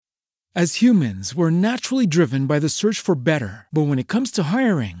As humans, we're naturally driven by the search for better. But when it comes to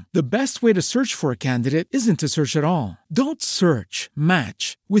hiring, the best way to search for a candidate isn't to search at all. Don't search,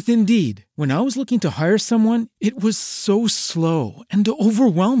 match with Indeed. When I was looking to hire someone, it was so slow and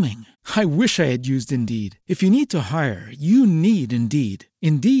overwhelming. I wish I had used Indeed. If you need to hire, you need Indeed.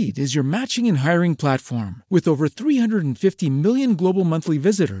 Indeed is your matching and hiring platform with over 350 million global monthly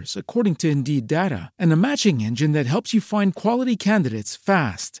visitors, according to Indeed data, and a matching engine that helps you find quality candidates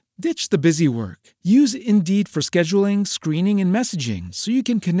fast. Ditch the busy work. Use Indeed for scheduling, screening, and messaging so you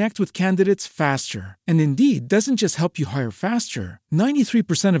can connect with candidates faster. And Indeed doesn't just help you hire faster.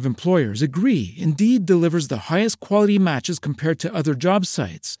 93% of employers agree Indeed delivers the highest quality matches compared to other job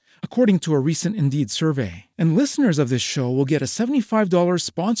sites, according to a recent Indeed survey. And listeners of this show will get a $75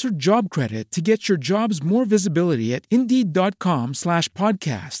 sponsored job credit to get your jobs more visibility at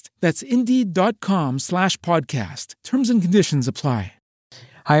Indeed.com/podcast. That's Indeed.com/podcast. Terms and conditions apply.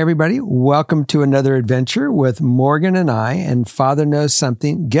 Hi, everybody. Welcome to another adventure with Morgan and I and Father Knows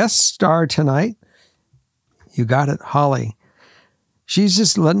Something. Guest star tonight, you got it, Holly. She's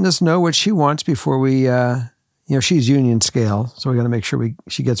just letting us know what she wants before we, she's union scale, so we got to make sure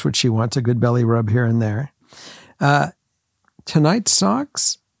she gets what she wants, a good belly rub here and there. Tonight's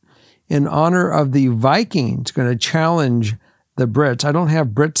socks, in honor of the Vikings, going to challenge the Brits. I don't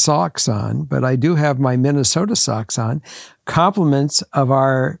have Brit socks on, but I do have my Minnesota socks on. Compliments of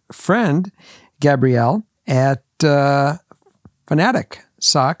our friend, Gabrielle, at Fanatic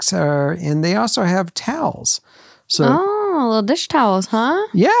Socks. And they also have towels. So, little dish towels, huh?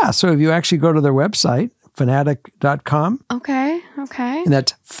 Yeah. So if you actually go to their website, fanatic.com. Okay. And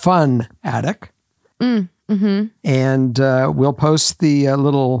that's Fun Attic. Mm-hmm. And we'll post the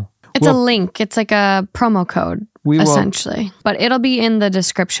little... It's a link. It's like a promo code, essentially. But it'll be in the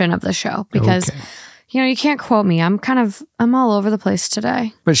description of the show because, you can't quote me. I'm all over the place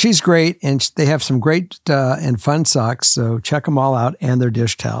today. But she's great, and they have some great and fun socks, so check them all out, and their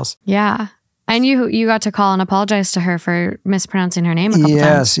dish towels. Yeah. And you got to call and apologize to her for mispronouncing her name a couple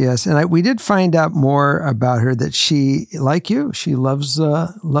times. Yes. And we did find out more about her, that she, like you, she loves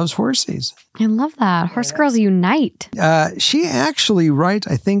horses. I love that. Horse girls unite. She actually writes,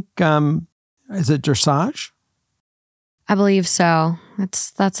 I think, is it dressage? I believe so.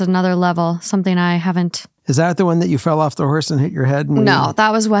 That's another level, something I haven't... Is that the one that you fell off the horse and hit your head? No,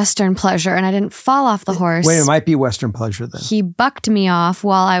 that was Western Pleasure, and I didn't fall off the horse. Wait, it might be Western Pleasure then. He bucked me off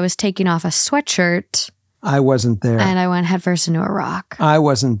while I was taking off a sweatshirt. I wasn't there. And I went headfirst into a rock. I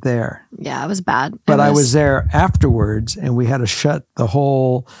wasn't there. Yeah, it was bad. But I was there afterwards, and we had to shut the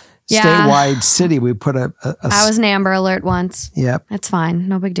whole statewide city. We put a I was an Amber Alert once. Yep. It's fine.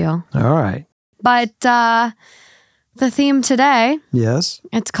 No big deal. All right. But the theme today, yes,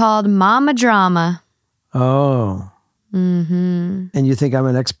 it's called Mama Drama. Oh. Mm-hmm. And you think I'm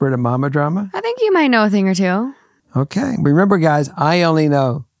an expert at mama drama? I think you might know a thing or two. Okay. Remember, guys, I only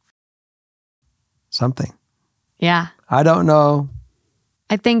know something. Yeah. I don't know.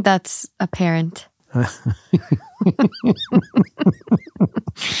 I think that's apparent. Okay.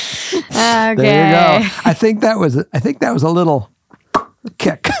 There you go. I think that was a little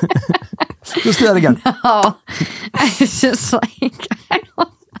kick. Let's do that again. No. It's just like, I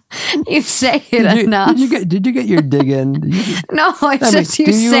don't. You say it enough. Did you get your dig in? No, it's just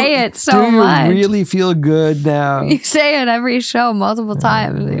you say it so much. Do you really feel good now? You say it every show multiple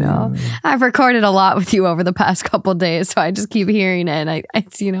times, I've recorded a lot with you over the past couple of days, so I just keep hearing it. I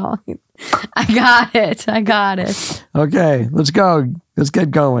got it. Okay, let's go. Let's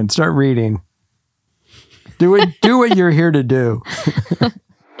get going. Start reading. Do what you're here to do.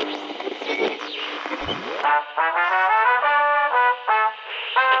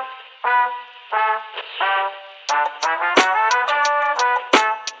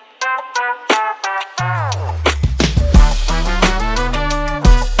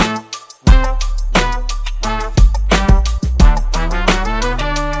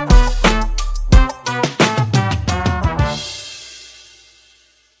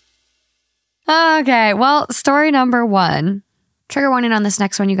 Okay, well, story number 1. Trigger warning on this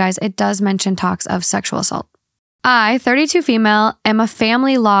next one, you guys. It does mention talks of sexual assault. I, 32 female, am a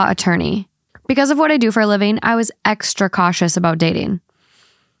family law attorney. Because of what I do for a living, I was extra cautious about dating.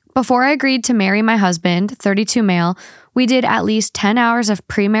 Before I agreed to marry my husband, 32 male, we did at least 10 hours of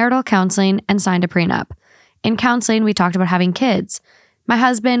premarital counseling and signed a prenup. In counseling, we talked about having kids. My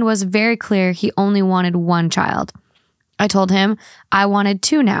husband was very clear he only wanted 1 child. I told him I wanted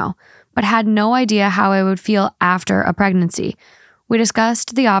 2 now, but had no idea how I would feel after a pregnancy. We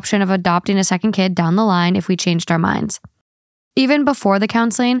discussed the option of adopting a second kid down the line if we changed our minds. Even before the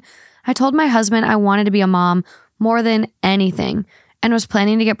counseling, I told my husband I wanted to be a mom more than anything, and was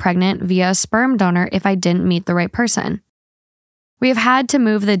planning to get pregnant via a sperm donor if I didn't meet the right person. We have had to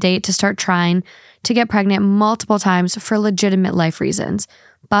move the date to start trying to get pregnant multiple times for legitimate life reasons,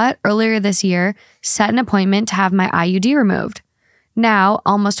 but earlier this year, set an appointment to have my IUD removed. Now,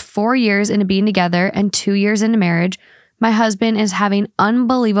 almost 4 years into being together and 2 years into marriage, my husband is having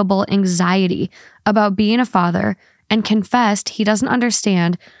unbelievable anxiety about being a father and confessed he doesn't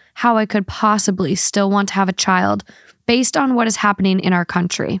understand how I could possibly still want to have a child based on what is happening in our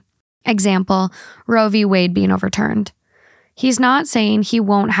country. Example, Roe v. Wade being overturned. He's not saying he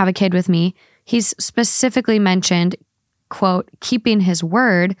won't have a kid with me. He's specifically mentioned, quote, keeping his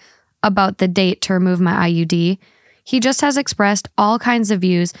word about the date to remove my IUD. He just has expressed all kinds of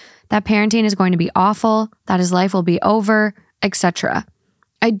views that parenting is going to be awful, that his life will be over, etc.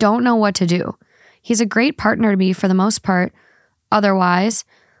 I don't know what to do. He's a great partner to me for the most part. Otherwise,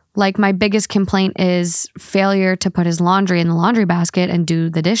 like my biggest complaint is failure to put his laundry in the laundry basket and do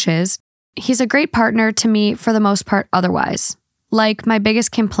the dishes. He's a great partner to me for the most part otherwise. Like my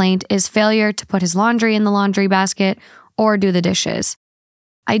biggest complaint is failure to put his laundry in the laundry basket or do the dishes.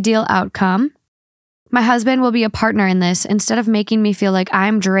 Ideal outcome. My husband will be a partner in this instead of making me feel like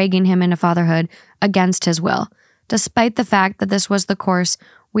I'm dragging him into fatherhood against his will, despite the fact that this was the course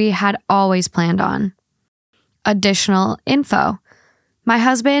we had always planned on. Additional info. My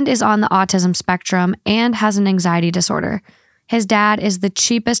husband is on the autism spectrum and has an anxiety disorder. His dad is the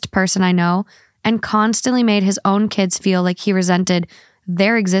cheapest person I know and constantly made his own kids feel like he resented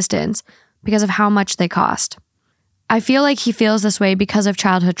their existence because of how much they cost. I feel like he feels this way because of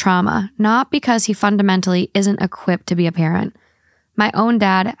childhood trauma, not because he fundamentally isn't equipped to be a parent. My own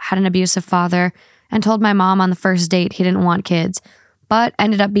dad had an abusive father and told my mom on the first date he didn't want kids, but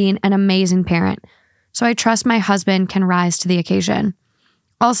ended up being an amazing parent. So I trust my husband can rise to the occasion.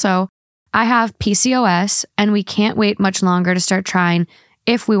 Also, I have PCOS and we can't wait much longer to start trying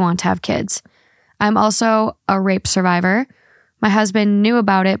if we want to have kids. I'm also a rape survivor. My husband knew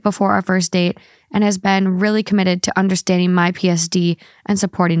about it before our first date and has been really committed to understanding my PSD and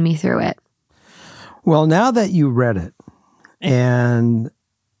supporting me through it. Well, now that you read it and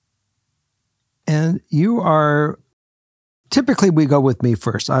you are, typically we go with me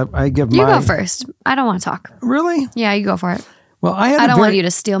first. I give You go first. I don't want to talk. Really? Yeah, you go for it. Well, I don't want you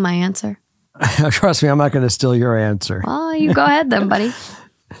to steal my answer. Trust me, I'm not going to steal your answer. Well, you go ahead then, buddy.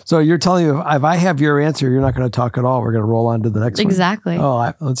 So you're telling me if I have your answer, you're not going to talk at all. We're going to roll on to the next one. Exactly.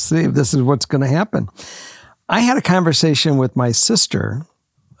 Oh, let's see if this is what's going to happen. I had a conversation with my sister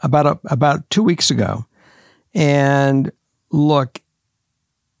about 2 weeks ago, and look,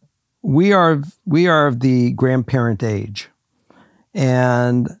 we are of the grandparent age,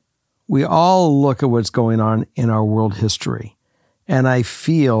 and we all look at what's going on in our world history, and I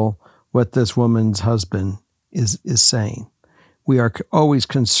feel what this woman's husband is saying. We are always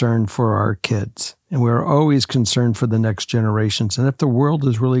concerned for our kids, and we're always concerned for the next generations. And if the world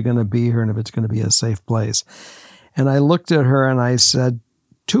is really going to be here and if it's going to be a safe place. And I looked at her and I said,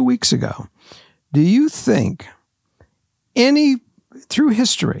 2 weeks ago, do you think through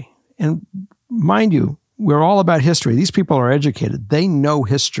history, and mind you, we're all about history. These people are educated. They know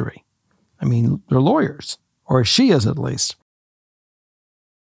history. I mean, they're lawyers, or she is at least.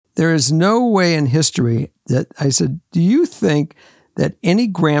 There is no way in history that I said, do you think that any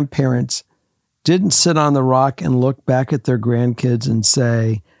grandparents didn't sit on the rock and look back at their grandkids and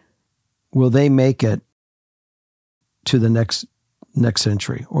say, will they make it to the next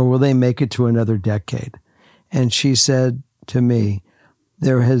century, or will they make it to another decade? And she said to me,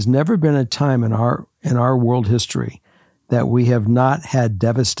 there has never been a time in our world history that we have not had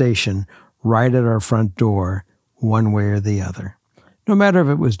devastation right at our front door, one way or the other. No matter if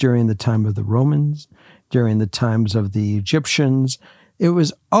it was during the time of the Romans, during the times of the Egyptians, it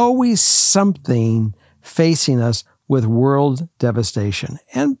was always something facing us with world devastation.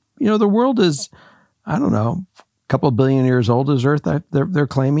 And, the world is, I don't know, a couple of billion years old as Earth, they're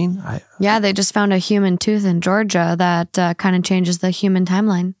claiming. Yeah, they just found a human tooth in Georgia that kind of changes the human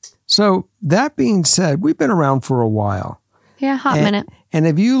timeline. So that being said, we've been around for a while. Yeah, hot minute. And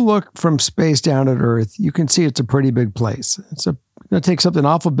if you look from space down at Earth, you can see it's a pretty big place. It's going to take something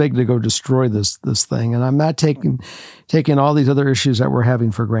awful big to go destroy this thing. And I'm not taking all these other issues that we're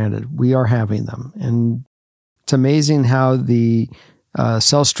having for granted. We are having them. And it's amazing how the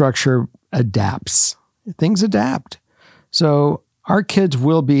cell structure adapts. Things adapt. So our kids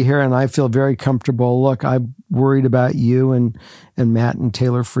will be here, and I feel very comfortable. Look, I'm worried about you and Matt and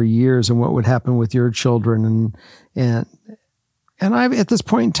Taylor for years and what would happen with your children. And I, at this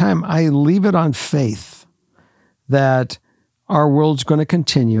point in time, I leave it on faith that our world's going to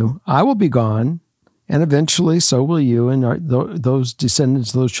continue. I will be gone, And eventually, so will you, and those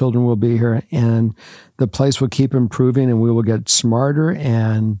descendants, those children will be here, and the place will keep improving, and we will get smarter.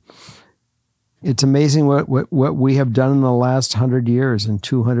 And it's amazing what we have done in the last 100 years and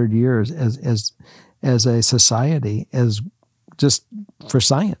 200 years as a society, as just for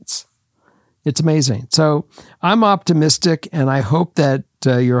science. It's amazing. So I'm optimistic, and I hope that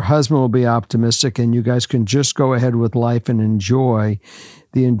your husband will be optimistic, and you guys can just go ahead with life and enjoy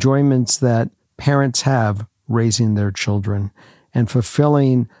the enjoyments that parents have raising their children and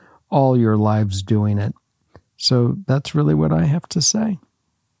fulfilling all your lives doing it. So that's really what I have to say.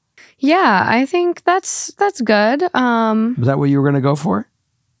 Yeah, I think that's good. Is that what you were going to go for?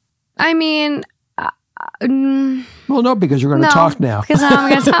 I mean, well, no, because you're going to talk now. Because now I'm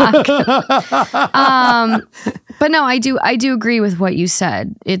going to talk. But no, I do agree with what you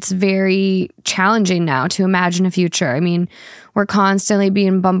said. It's very challenging now to imagine a future. I mean, we're constantly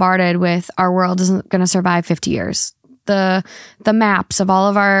being bombarded with our world isn't going to survive 50 years. The maps of all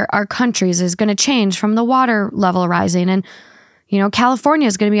of our countries is going to change from the water level rising, and California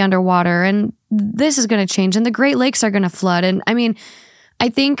is going to be underwater, and this is going to change, and the Great Lakes are going to flood. And I mean, I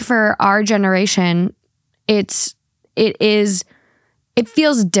think for our generation, it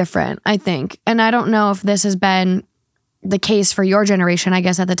feels different, I think. And I don't know if this has been the case for your generation. I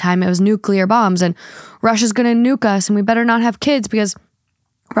guess at the time it was nuclear bombs and Russia's going to nuke us and we better not have kids because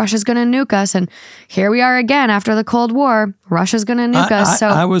Russia's going to nuke us. And here we are again after the Cold War. Russia's going to nuke us. So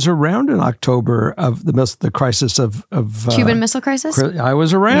I was around in October of the crisis of Cuban Missile Crisis. I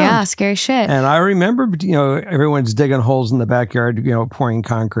was around. Yeah, scary shit. And I remember, everyone's digging holes in the backyard, pouring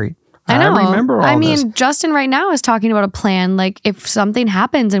concrete. I know. I remember all this. Justin right now is talking about a plan. Like, if something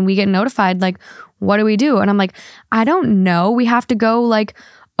happens and we get notified, like, what do we do? And I'm like, I don't know. We have to go like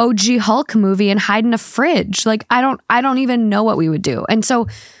OG Hulk movie and hide in a fridge. Like, I don't even know what we would do. And so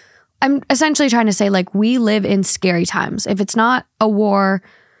I'm essentially trying to say, like, we live in scary times. If it's not a war,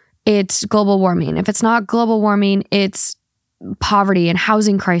 it's global warming. If it's not global warming, it's poverty and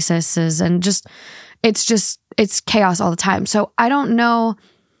housing crises and it's chaos all the time. So I don't know.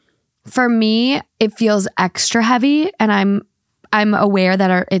 For me, it feels extra heavy, and I'm aware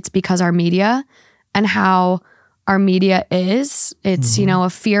that it's because our media and how our media is. It's, a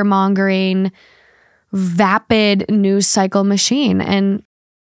fear-mongering, vapid news cycle machine. And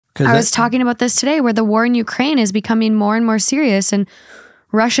I was talking about this today, where the war in Ukraine is becoming more and more serious, and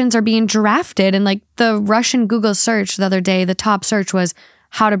Russians are being drafted. And like the Russian Google search the other day, the top search was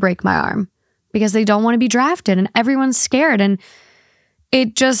how to break my arm, because they don't want to be drafted and everyone's scared. And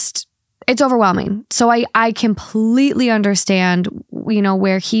it's overwhelming. So I completely understand,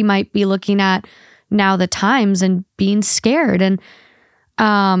 where he might be looking at now the times and being scared. And,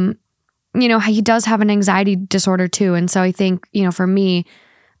 he does have an anxiety disorder too. And so I think, for me,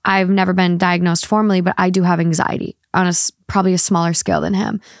 I've never been diagnosed formally, but I do have anxiety on probably a smaller scale than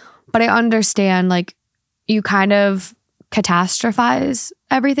him. But I understand, like, you kind of catastrophize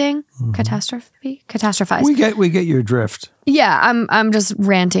everything. Catastrophize. We get your drift. Yeah, I'm just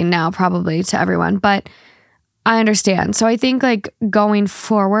ranting now probably to everyone, but I understand. So I think, like, going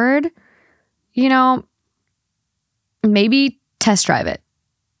forward, maybe test drive it.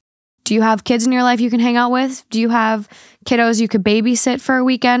 Do you have kids in your life you can hang out with? Do you have kiddos you could babysit for a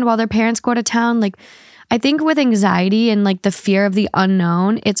weekend while their parents go to town? Like, I think with anxiety and like the fear of the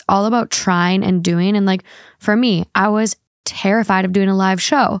unknown, it's all about trying and doing. And like, for me, I was terrified of doing a live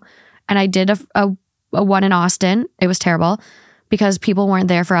show, and I did a one in Austin. It was terrible because people weren't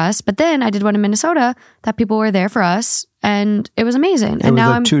there for us. But then I did one in Minnesota that people were there for us, and it was amazing. And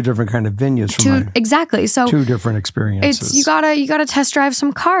now I'm two different kind of venues. Exactly. So two different experiences. It's you gotta test drive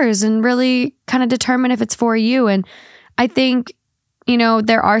some cars and really kind of determine if it's for you. And I think,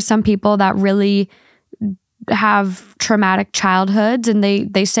 there are some people that really have traumatic childhoods, and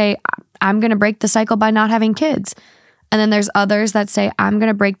they say, I'm going to break the cycle by not having kids. And then there's others that say, I'm going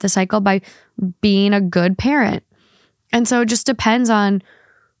to break the cycle by being a good parent. And so it just depends on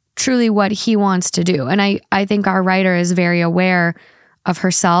truly what he wants to do. And I think our writer is very aware of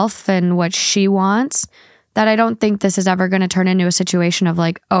herself and what she wants, that I don't think this is ever going to turn into a situation of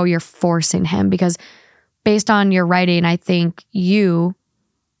like, oh, you're forcing him. Because based on your writing, I think you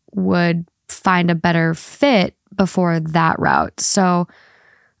would find a better fit before that route. So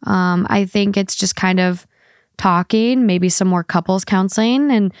I think it's just kind of talking, maybe some more couples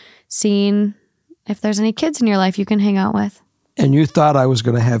counseling, and seeing if there's any kids in your life you can hang out with. And you thought I was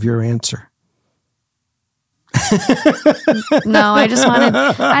going to have your answer. No, I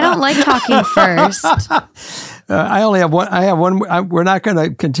don't like talking first. I only have one. I have one. We're not going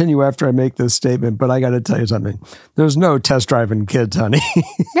to continue after I make this statement, but I got to tell you something. There's no test driving kids, honey.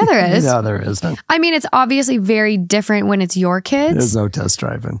 Yeah, there is. No, there isn't. I mean, it's obviously very different when it's your kids. There's no test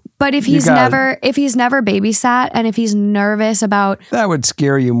driving. But if he's never babysat and if he's nervous about, that would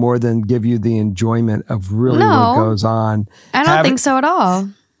scare you more than give you the enjoyment of really what goes on. I don't think so at all.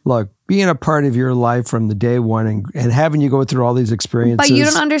 Look, being a part of your life from the day one and having you go through all these experiences. But you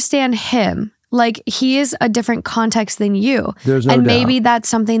don't understand him. Like, he is a different context than you. There's no doubt. Maybe that's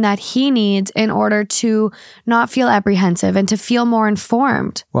something that he needs in order to not feel apprehensive and to feel more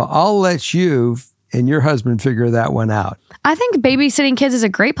informed. Well, I'll let you and your husband figure that one out. I think babysitting kids is a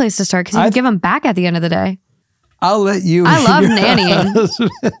great place to start because you can give them back at the end of the day. I'll let you. I love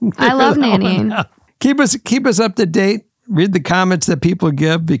nannying. I love nannying. Keep us up to date. Read the comments that people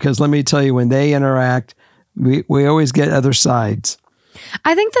give, because let me tell you, when they interact, we always get other sides.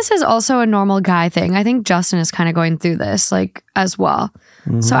 I think this is also a normal guy thing. I think Justin is kind of going through this like as well.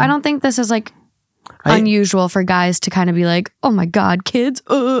 Mm-hmm. So I don't think this is like unusual for guys to kind of be like, oh my God, kids.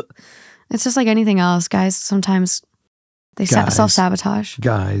 It's just like anything else. Guys, sometimes they self-sabotage.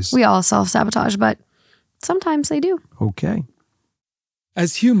 Guys. We all self-sabotage, but sometimes they do. Okay.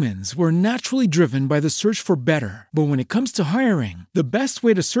 As humans, we're naturally driven by the search for better. But when it comes to hiring, the best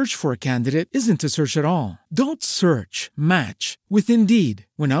way to search for a candidate isn't to search at all. Don't search, match with Indeed.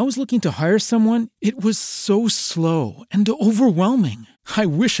 When I was looking to hire someone, it was so slow and overwhelming. I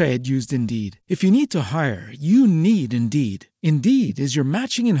wish I had used Indeed. If you need to hire, you need Indeed. Indeed is your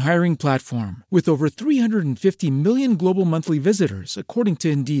matching and hiring platform with over 350 million global monthly visitors, according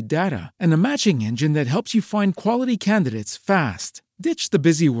to Indeed data, and a matching engine that helps you find quality candidates fast. Ditch the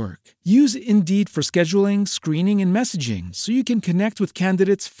busy work. Use Indeed for scheduling, screening, and messaging so you can connect with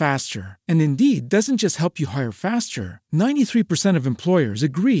candidates faster. And Indeed doesn't just help you hire faster. 93% of employers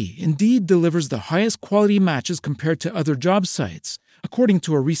agree Indeed delivers the highest quality matches compared to other job sites, according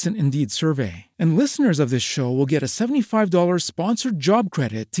to a recent Indeed survey. And listeners of this show will get a $75 sponsored job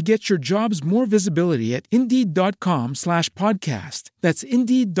credit to get your jobs more visibility at Indeed.com/podcast. That's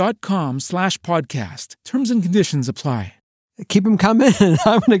Indeed.com/podcast. Terms and conditions apply. Keep them coming, and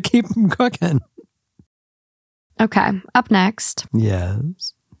I'm going to keep them cooking. Okay, up next.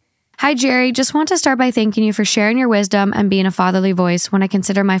 Yes. Hi, Jerry. Just want to start by thanking you for sharing your wisdom and being a fatherly voice when I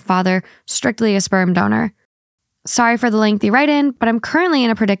consider my father strictly a sperm donor. Sorry for the lengthy write-in, but I'm currently in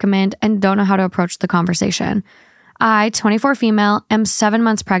a predicament and don't know how to approach the conversation. I, 24 female, am 7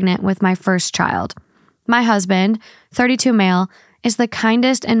 months pregnant with my first child. My husband, 32 male, is the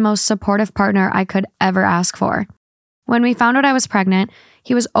kindest and most supportive partner I could ever ask for. When we found out I was pregnant,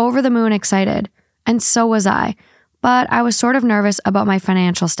 he was over the moon excited, and so was I, but I was sort of nervous about my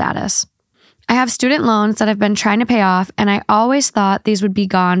financial status. I have student loans that I've been trying to pay off, and I always thought these would be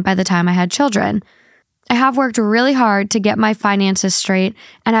gone by the time I had children. I have worked really hard to get my finances straight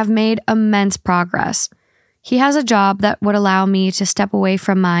and have made immense progress. He has a job that would allow me to step away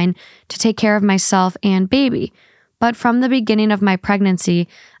from mine to take care of myself and baby, but from the beginning of my pregnancy,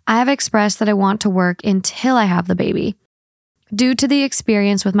 I have expressed that I want to work until I have the baby. Due to the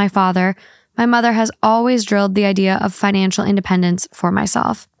experience with my father, my mother has always drilled the idea of financial independence for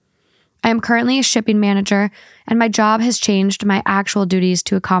myself. I am currently a shipping manager, and my job has changed my actual duties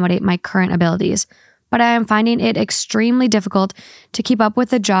to accommodate my current abilities, but I am finding it extremely difficult to keep up with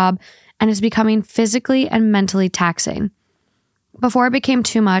the job and is becoming physically and mentally taxing. Before it became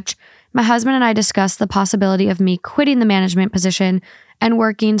too much, my husband and I discussed the possibility of me quitting the management position and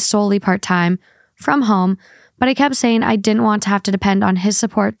working solely part-time from home, but I kept saying I didn't want to have to depend on his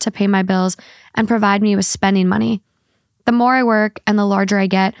support to pay my bills and provide me with spending money. The more I work and the larger I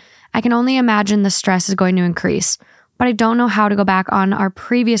get, I can only imagine the stress is going to increase, but I don't know how to go back on our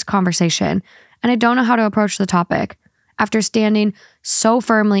previous conversation, and I don't know how to approach the topic after standing so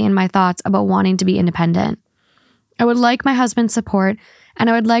firmly in my thoughts about wanting to be independent. I would like my husband's support, and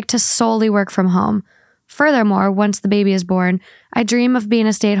I would like to solely work from home. Furthermore, once the baby is born, I dream of being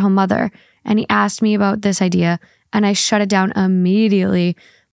a stay-at-home mother, and he asked me about this idea, and I shut it down immediately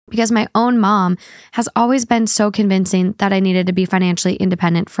because my own mom has always been so convincing that I needed to be financially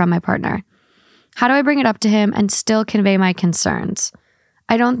independent from my partner. How do I bring it up to him and still convey my concerns?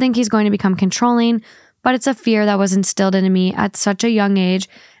 I don't think he's going to become controlling, but it's a fear that was instilled into me at such a young age,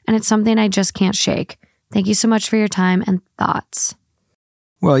 and it's something I just can't shake. Thank you so much for your time and thoughts.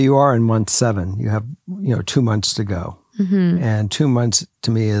 Well, you are in month 7. You have, 2 months to go. Mm-hmm. And 2 months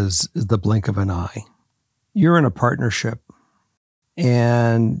to me is the blink of an eye. You're in a partnership,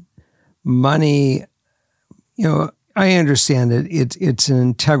 and money, I understand it. It's an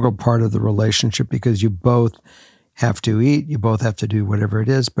integral part of the relationship because you both have to eat, you both have to do whatever it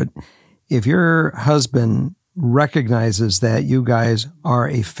is. But if your husband recognizes that you guys are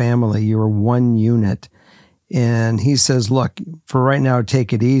a family, you're one unit. And he says, look, for right now,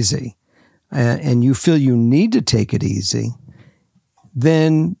 take it easy. And you feel you need to take it easy,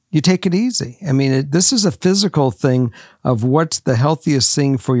 then you take it easy. I mean, this is a physical thing of what's the healthiest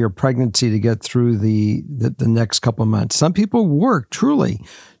thing for your pregnancy to get through the next couple of months. Some people work truly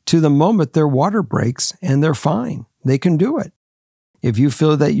to the moment their water breaks and they're fine. They can do it. If you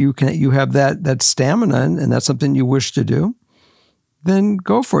feel that you have that stamina and that's something you wish to do, then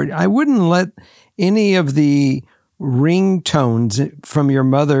go for it. I wouldn't let any of the ringtones from your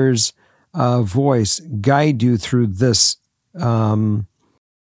mother's voice guide you through this. You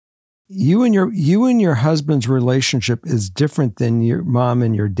and your husband's relationship is different than your mom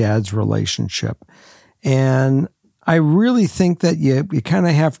and your dad's relationship. And I really think that you kind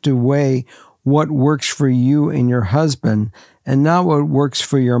of have to weigh what works for you and your husband and not what works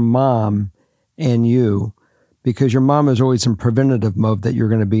for your mom and you, because your mom is always in preventative mode that you're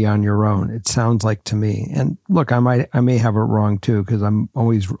going to be on your own. It sounds like to me. And look, I may have it wrong too, because I'm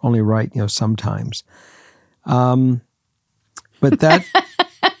always only right, sometimes. But that,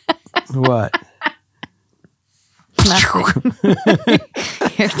 what? Nothing.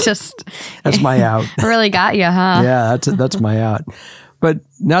 You're just. That's my out. Really got you, huh? Yeah, that's my out. But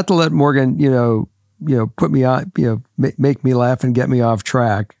not to let Morgan, put me on, make me laugh and get me off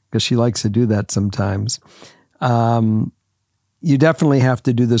track, because she likes to do that sometimes. You definitely have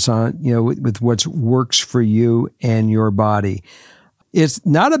to do this on, with what works for you and your body. It's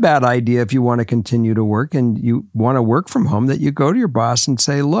not a bad idea if you want to continue to work and you want to work from home, that you go to your boss and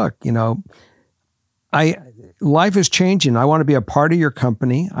say, look, life is changing. I want to be a part of your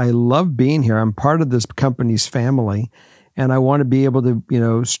company. I love being here. I'm part of this company's family. And I want to be able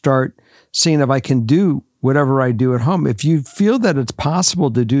to, start seeing if I can do whatever I do at home. If you feel that it's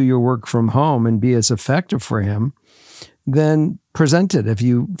possible to do your work from home and be as effective for him, then present it. If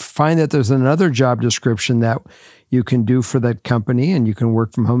you find that there's another job description that you can do for that company and you can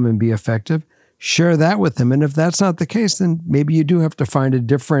work from home and be effective, share that with him. And if that's not the case, then maybe you do have to find a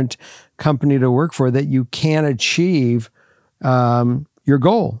different company to work for that you can achieve your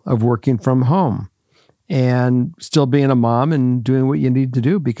goal of working from home and still being a mom and doing what you need to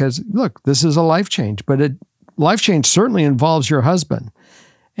do. Because look, this is a life change, but life change certainly involves your husband.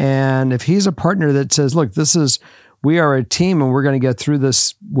 And if he's a partner that says, look, we are a team and we're going to get through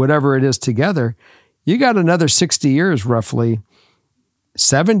this, whatever it is, together, you got another 60 years, roughly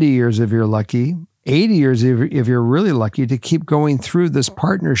 70 years if you're lucky, 80 years if you're really lucky, to keep going through this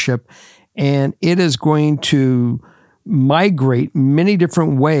partnership. And it is going to migrate many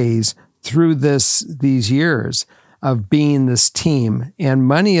different ways through these years of being this team. And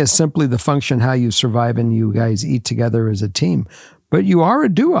money is simply the function how you survive and you guys eat together as a team. But you are a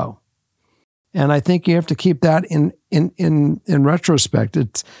duo. And I think you have to keep that in retrospect.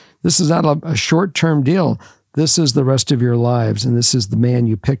 This is not a short-term deal. This is the rest of your lives, and this is the man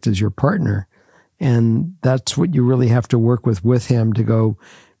you picked as your partner. And that's what you really have to work with him to go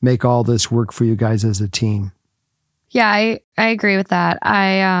make all this work for you guys as a team. Yeah, I agree with that.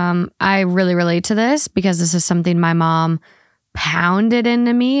 I really relate to this because this is something my mom pounded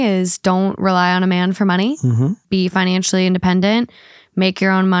into me is don't rely on a man for money. Mm-hmm. Be financially independent, make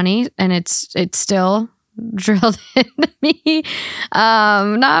your own money. And it's still drilled into me. Maybe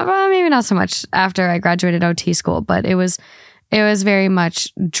not so much after I graduated OT school, but it was very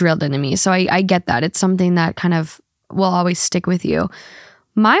much drilled into me. So I get that. It's something that kind of will always stick with you.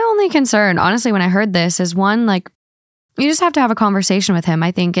 My only concern, honestly, when I heard this is one, like, you just have to have a conversation with him.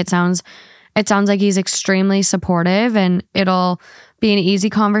 I think it sounds like he's extremely supportive and it'll be an easy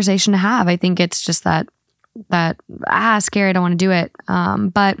conversation to have. I think it's just that scary. I don't want to do it.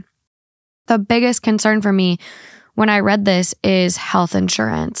 But the biggest concern for me when I read this is health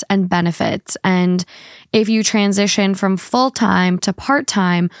insurance and benefits. And if you transition from full-time to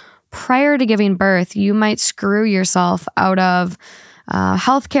part-time prior to giving birth, you might screw yourself out of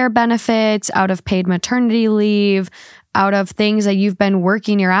healthcare benefits, out of paid maternity leave, out of things that you've been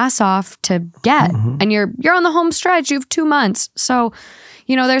working your ass off to get. Mm-hmm. And you're on the home stretch. You have 2 months. So,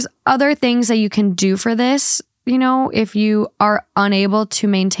 there's other things that you can do for this, if you are unable to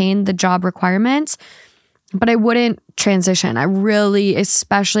maintain the job requirements. But I wouldn't transition. I really,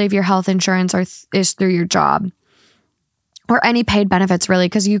 especially if your health insurance is through your job or any paid benefits, really,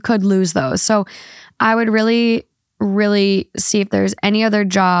 because you could lose those. So I would really, really see if there's any other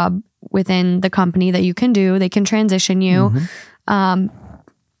job within the company that you can do. They can transition you. Mm-hmm.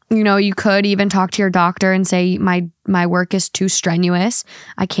 You could even talk to your doctor and say, my work is too strenuous.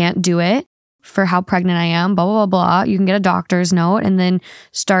 I can't do it for how pregnant I am, blah, blah, blah, blah. You can get a doctor's note and then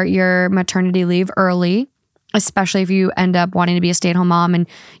start your maternity leave early. especially if you end up wanting to be a stay-at-home mom and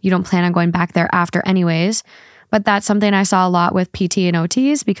you don't plan on going back there after anyways. But that's something I saw a lot with PT and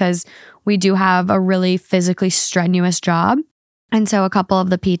OTs because we do have a really physically strenuous job. And so a couple of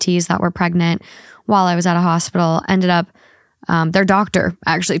the PTs that were pregnant while I was at a hospital ended up, their doctor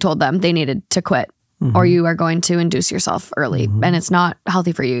actually told them they needed to quit or you are going to induce yourself early and it's not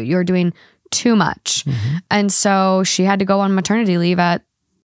healthy for you. You're doing too much. And so she had to go on maternity leave at,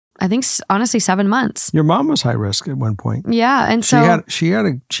 I think, honestly, 7 months. Your mom was high risk at one point. Yeah. And so she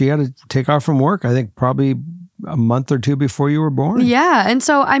had to take off from work, I think probably a month or two before you were born. Yeah. And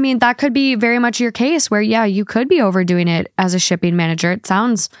so, I mean, that could be very much your case where, yeah, you could be overdoing it as a shipping manager. It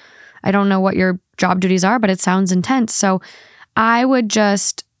sounds, I don't know what your job duties are, but it sounds intense. So I would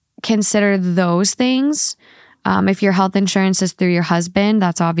just consider those things. If your health insurance is through your husband,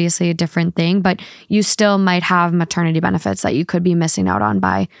 that's obviously a different thing, but you still might have maternity benefits that you could be missing out on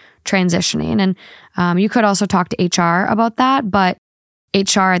by transitioning. And you could also talk to HR about that, but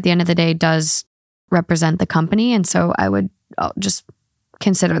HR at the end of the day does represent the company. And so I would just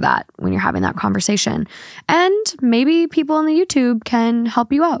consider that when you're having that conversation. And maybe people on the YouTube can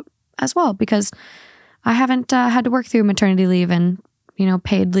help you out as well, because I haven't had to work through maternity leave and,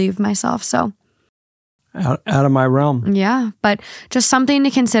 paid leave myself. So out of my realm. Yeah. But just something to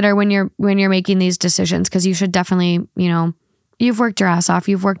consider when you're making these decisions, because you should definitely, you've worked your ass off.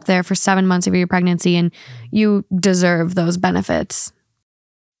 You've worked there for 7 months of your pregnancy and you deserve those benefits.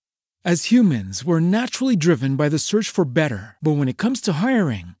 As humans, we're naturally driven by the search for better. But when it comes to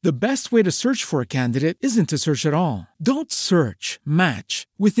hiring, the best way to search for a candidate isn't to search at all. Don't search, match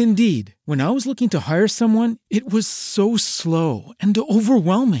with Indeed. When I was looking to hire someone, it was so slow and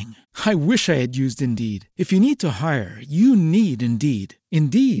overwhelming. I wish I had used Indeed. If you need to hire, you need Indeed.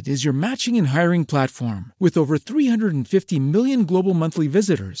 Indeed is your matching and hiring platform with over 350 million global monthly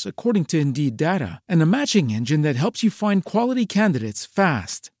visitors, according to Indeed data, and a matching engine that helps you find quality candidates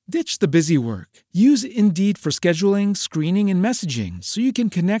fast. Ditch the busy work. Use Indeed for scheduling, screening, and messaging so you can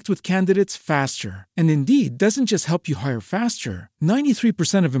connect with candidates faster. And Indeed doesn't just help you hire faster.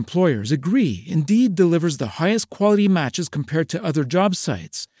 93% of employers agree Indeed delivers the highest quality matches compared to other job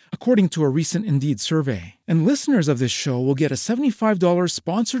sites, according to a recent Indeed survey. And listeners of this show will get a $75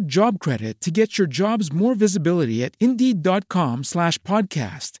 sponsored job credit to get your jobs more visibility at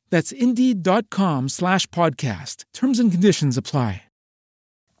Indeed.com/podcast. That's Indeed.com/podcast. Terms and conditions apply.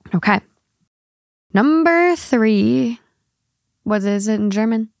 Okay. Number 3. What is it in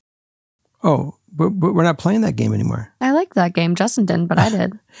German? Oh, but we're not playing that game anymore. I like that game. Justin didn't, but I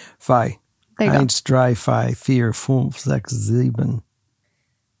did. 5. There you go. 1, 3, 5, 4, 5, 6, 7.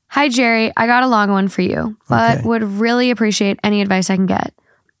 Hi, Jerry. I got a long one for you, but Okay. would really appreciate any advice I can get.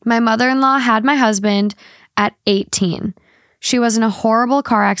 My mother-in-law had my husband at 18. She was in a horrible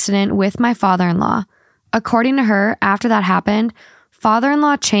car accident with my father-in-law. According to her, after that happened,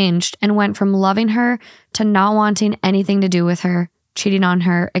 father-in-law changed and went from loving her to not wanting anything to do with her, cheating on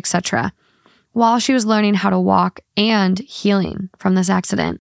her, etc., while she was learning how to walk and healing from this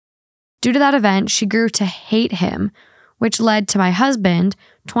accident. Due to that event, she grew to hate him, which led to my husband,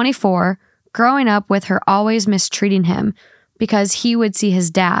 24, growing up with her always mistreating him because he would see his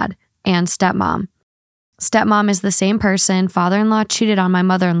dad and stepmom. Stepmom is the same person father-in-law cheated on my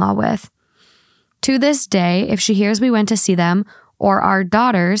mother-in-law with. To this day, if she hears we went to see them, or our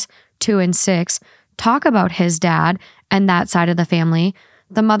daughters, 2 and 6, talk about his dad and that side of the family,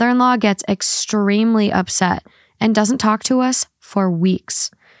 the mother-in-law gets extremely upset and doesn't talk to us for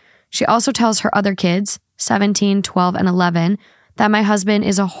weeks. She also tells her other kids, 17, 12, and 11, that my husband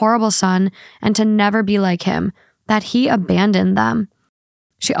is a horrible son and to never be like him, that he abandoned them.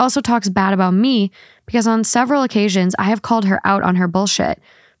 She also talks bad about me because on several occasions I have called her out on her bullshit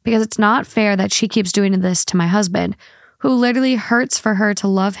because it's not fair that she keeps doing this to my husband, who literally hurts for her to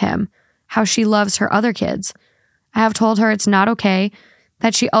love him, how she loves her other kids. I have told her it's not okay,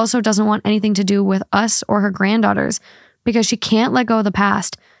 that she also doesn't want anything to do with us or her granddaughters because she can't let go of the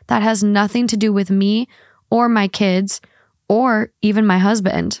past that has nothing to do with me or my kids or even my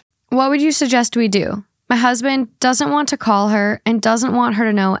husband. What would you suggest we do? My husband doesn't want to call her and doesn't want her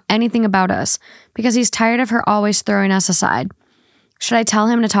to know anything about us because he's tired of her always throwing us aside. Should I tell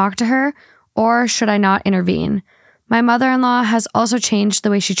him to talk to her or should I not intervene? My mother-in-law has also changed the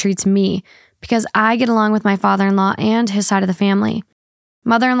way she treats me because I get along with my father-in-law and his side of the family.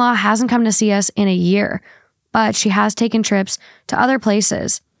 Mother-in-law hasn't come to see us in a year, but she has taken trips to other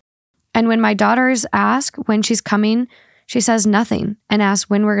places. And when my daughters ask when she's coming, she says nothing and asks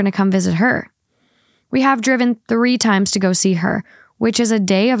when we're going to come visit her. We have driven 3 times to go see her, which is a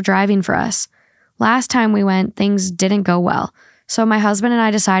day of driving for us. Last time we went, things didn't go well, So my husband and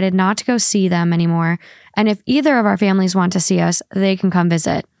I decided not to go see them anymore. And if either of our families want to see us, they can come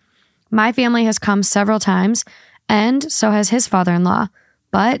visit. My family has come several times, and so has his father-in-law,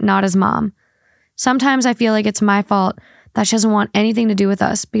 but not his mom. Sometimes I feel like it's my fault that she doesn't want anything to do with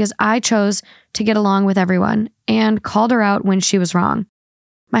us because I chose to get along with everyone and called her out when she was wrong.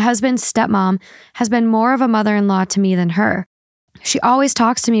 My husband's stepmom has been more of a mother-in-law to me than her. She always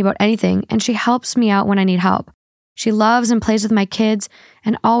talks to me about anything, and she helps me out when I need help. She loves and plays with my kids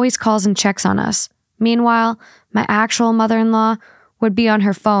and always calls and checks on us. Meanwhile, my actual mother-in-law would be on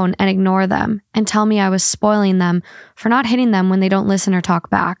her phone and ignore them and tell me I was spoiling them for not hitting them when they don't listen or talk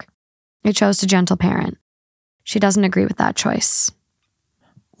back. I chose to gentle parent. She doesn't agree with that choice.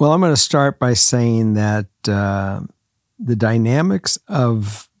 Well, I'm going to start by saying that the dynamics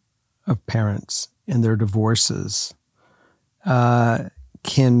of parents and their divorces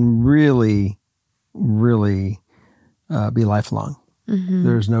can really, really be lifelong. Mm-hmm.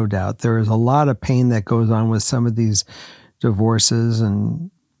 There's no doubt. There is a lot of pain that goes on with some of these divorces, and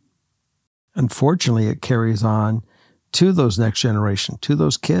unfortunately it carries on to those next generation, to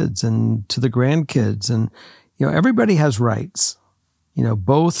those kids and to the grandkids. And, everybody has rights.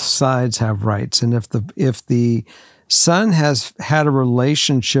 Both sides have rights. And if the son has had a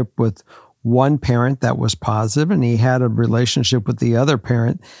relationship with one parent that was positive, and he had a relationship with the other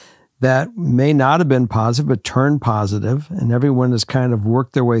parent that may not have been positive, but turned positive, and everyone has kind of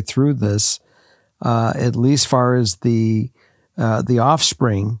worked their way through this, at least far as the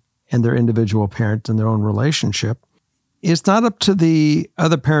offspring and their individual parent and their own relationship, it's not up to the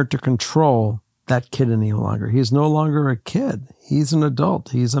other parent to control that kid any longer. He's no longer a kid. He's an adult.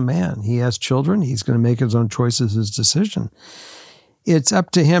 He's a man. He has children. He's going to make his own choices, his decision. It's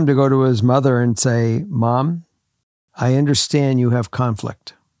up to him to go to his mother and say, Mom, I understand you have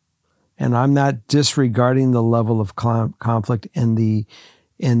conflict. And I'm not disregarding the level of conflict and the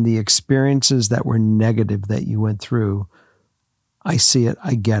experiences that were negative that you went through. I see it.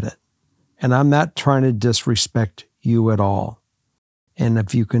 I get it. And I'm not trying to disrespect you at all. And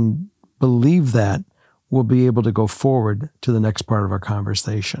if you can believe that, we'll be able to go forward to the next part of our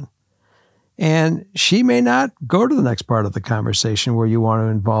conversation. And she may not go to the next part of the conversation where you want to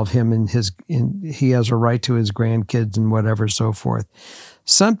involve him he has a right to his grandkids and whatever, so forth.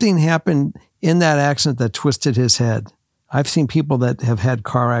 Something happened in that accident that twisted his head. I've seen people that have had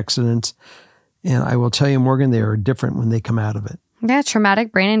car accidents, and I will tell you, Morgan, they are different when they come out of it. Yeah,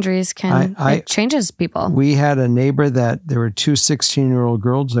 traumatic brain injuries it changes people. We had a neighbor that there were two 16-year-old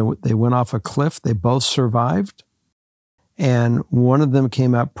girls. They went off a cliff. They both survived. And one of them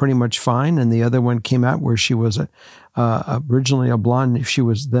came out pretty much fine, and the other one came out where she was originally a blonde. She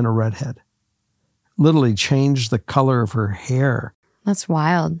was then a redhead. Literally changed the color of her hair. That's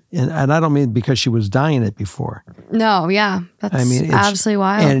wild. And I don't mean because she was dyeing it before. No, yeah. That's absolutely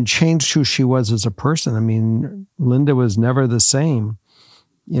wild. And it changed who she was as a person. I mean, Linda was never the same,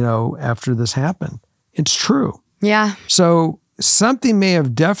 after this happened. It's true. Yeah. So something may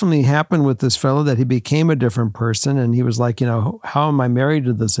have definitely happened with this fellow that he became a different person. And he was like, how am I married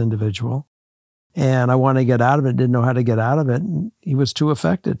to this individual? And I want to get out of it. Didn't know how to get out of it. And he was too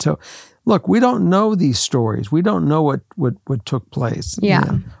affected. So look, we don't know these stories. We don't know what took place. Yeah.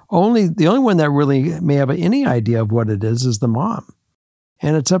 The only one that really may have any idea of what it is the mom.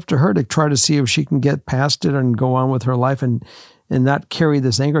 And it's up to her to try to see if she can get past it and go on with her life and not carry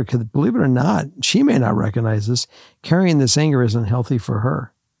this anger. Because believe it or not, she may not recognize this. Carrying this anger isn't healthy for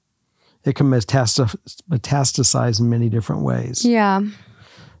her. It can metastasize in many different ways. Yeah.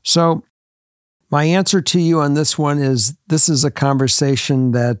 So my answer to you on this one is this is a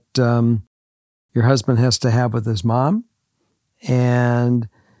conversation that your husband has to have with his mom, and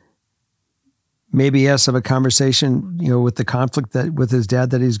maybe he has to have a conversation, with the conflict with his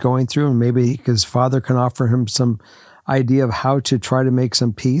dad that he's going through, and maybe his father can offer him some idea of how to try to make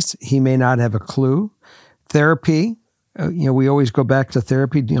some peace. He may not have a clue. Therapy, we always go back to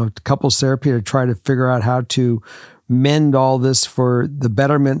therapy, couples therapy to try to figure out how to mend all this for the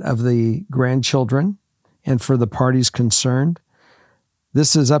betterment of the grandchildren and for the parties concerned.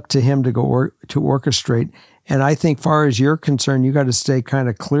 This is up to him to go to orchestrate. And I think far as you're concerned, you got to stay kind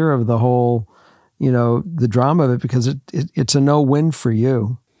of clear of the whole, the drama of it, because it's a no-win for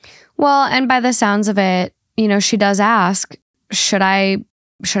you. Well, and by the sounds of it, she does ask, should I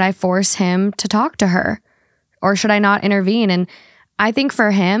force him to talk to her, or should I not intervene? And I think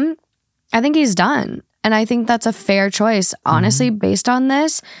for him, I think he's done. And I think that's a fair choice. Honestly, based on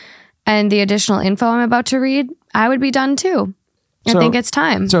this and the additional info I'm about to read, I would be done too. I think it's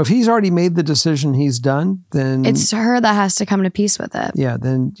time. So if he's already made the decision he's done, then It's her that has to come to peace with it. yeah,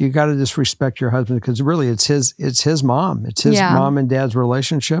 then you got to just respect your husband, because really it's his mom. It's his mom and dad's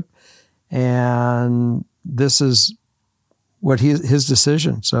relationship. And this is what his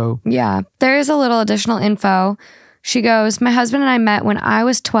decision. So Yeah. There is a little additional info. She goes, my husband and I met when I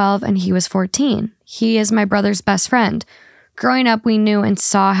was 12 and he was 14. He is my brother's best friend. Growing up, we knew and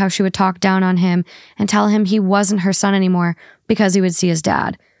saw how she would talk down on him and tell him he wasn't her son anymore because he would see his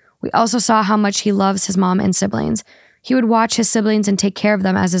dad. We also saw how much he loves his mom and siblings. He would watch his siblings and take care of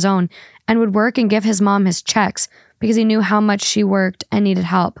them as his own, and would work and give his mom his checks because he knew how much she worked and needed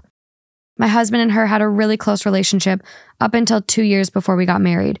help. My husband and her had a really close relationship up until 2 years before we got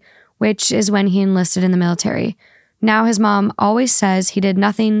married, which is when he enlisted in the military. Now his mom always says he did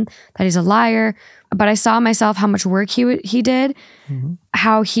nothing, that he's a liar, but I saw myself how much work he did,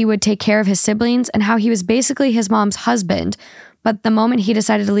 how he would take care of his siblings, and how he was basically his mom's husband. But the moment he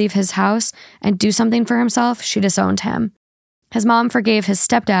decided to leave his house and do something for himself, she disowned him. His mom forgave his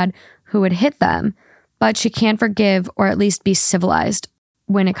stepdad, who would hit them, but she can't forgive or at least be civilized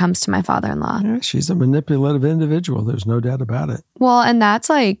when it comes to my father-in-law. yeah, she's a manipulative individual. There's no doubt about it. Well, and that's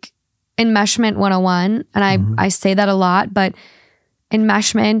like enmeshment 101. And I say that a lot, but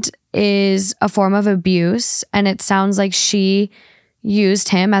enmeshment is a form of abuse. And it sounds like she used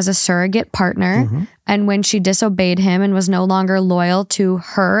him as a surrogate partner. And when she disobeyed him and was no longer loyal to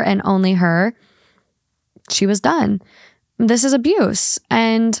her and only her, she was done. This is abuse.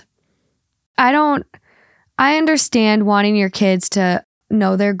 And I understand wanting your kids to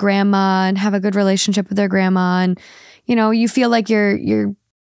know their grandma and have a good relationship with their grandma. And, you know, you feel like you're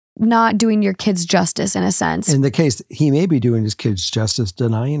not doing your kids justice in a sense. In the case, he may be doing his kids justice,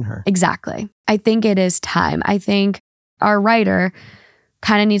 denying her. Exactly. I think it is time. I think our writer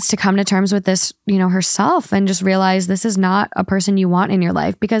kind of needs to come to terms with this, you know, herself, and just realize this is not a person you want in your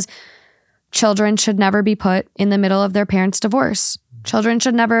life, because children should never be put in the middle of their parents' divorce. Children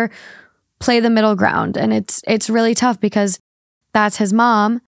should never play the middle ground. And it's really tough because that's his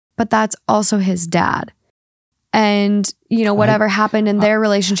mom, but that's also his dad. And, you know, whatever happened in their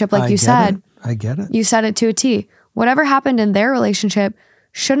relationship, like you said, I get it. You said it to a T. Whatever happened in their relationship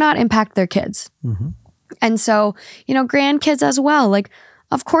should not impact their kids. And so, you know, grandkids as well. Like,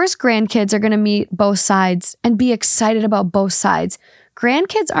 of course, grandkids are going to meet both sides and be excited about both sides.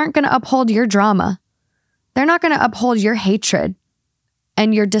 Grandkids aren't going to uphold your drama. They're not going to uphold your hatred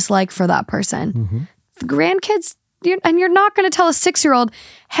and your dislike for that person. Grandkids, and you're not going to tell a 6-year-old,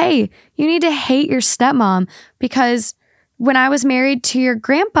 hey, you need to hate your stepmom because when I was married to your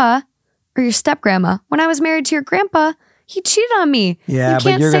grandpa or your step-grandma, when I was married to your grandpa, he cheated on me. Yeah, you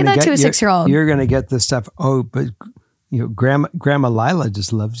can't say that to a 6-year-old. You're going to get this stuff. Oh, but you know, Grandma Lila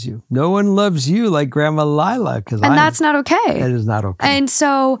just loves you. No one loves you like Grandma Lila, and that's not okay. That is not okay. And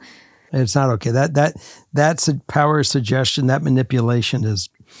so it's not okay. That's a power suggestion. That manipulation is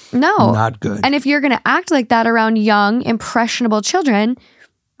not good. And if you're going to act like that around young, impressionable children,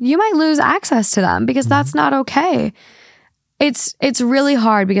 you might lose access to them because that's not okay. It's really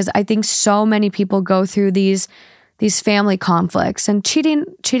hard because I think so many people go through these family conflicts, and cheating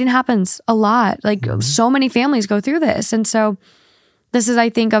happens a lot. Like so many families go through this. And so this is, I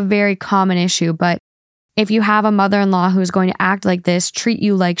think, a very common issue. But if you have a mother-in-law who's going to act like this, treat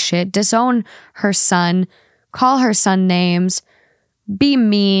you like shit, disown her son, call her son names, be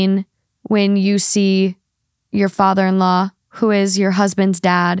mean when you see your father-in-law, who is your husband's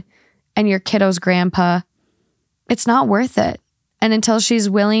dad and your kiddo's grandpa, it's not worth it. And until she's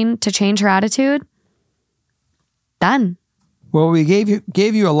willing to change her attitude, done. Well, we gave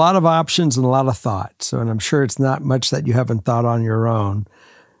you a lot of options and a lot of thought. So, and I'm sure it's not much that you haven't thought on your own,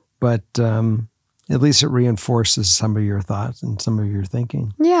 but at least it reinforces some of your thoughts and some of your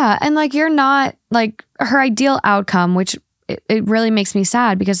thinking. Yeah. And like, you're not like her ideal outcome, which it really makes me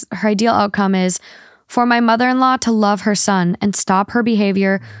sad because her ideal outcome is for my mother-in-law to love her son and stop her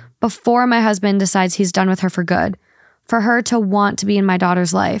behavior before my husband decides he's done with her for good, for her to want to be in my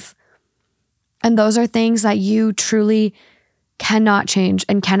daughter's life. And those are things that you truly cannot change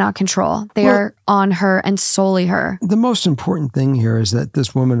and cannot control. They are on her and solely her. The most important thing here is that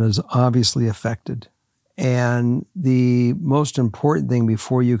this woman is obviously affected. And the most important thing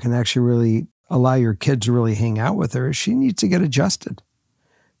before you can actually really allow your kids to really hang out with her is she needs to get adjusted,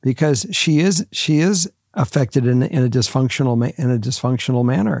 because she is affected in a dysfunctional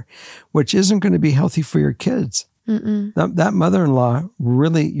manner, which isn't going to be healthy for your kids. That mother-in-law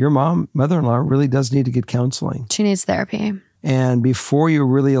really, your mother-in-law really does need to get counseling. She needs therapy. And before you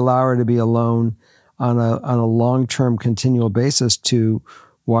really allow her to be alone on a long-term continual basis, to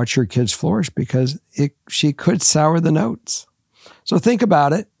watch your kids flourish, because she could sour the notes. So think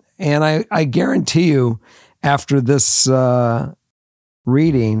about it. And I guarantee you, after this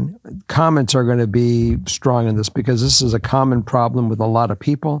reading, comments are going to be strong in this, because this is a common problem with a lot of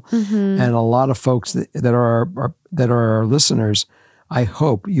people and a lot of folks that are our listeners. I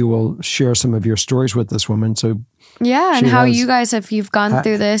hope you will share some of your stories with this woman. So yeah, and how you guys, if you've gone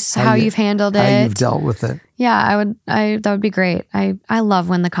through this, how you've handled it, how you've dealt with it. Yeah, that would be great. I love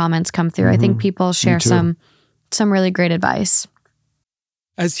when the comments come through. I think people share some really great advice.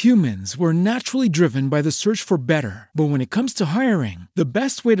 As humans, we're naturally driven by the search for better. But when it comes to hiring, the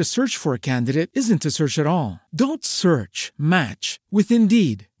best way to search for a candidate isn't to search at all. Don't search, match with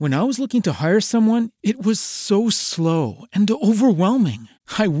Indeed. When I was looking to hire someone, it was so slow and overwhelming.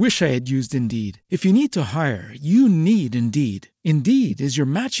 I wish I had used Indeed. If you need to hire, you need Indeed. Indeed is your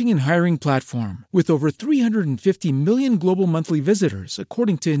matching and hiring platform with over 350 million global monthly visitors,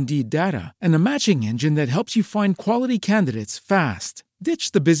 according to Indeed data, and a matching engine that helps you find quality candidates fast.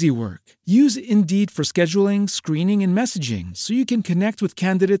 Ditch the busy work. Use Indeed for scheduling, screening, and messaging so you can connect with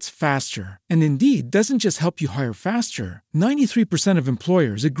candidates faster. And Indeed doesn't just help you hire faster. 93% of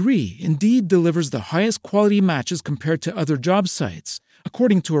employers agree Indeed delivers the highest quality matches compared to other job sites,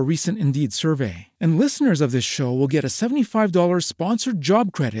 according to a recent Indeed survey. And listeners of this show will get a $75 sponsored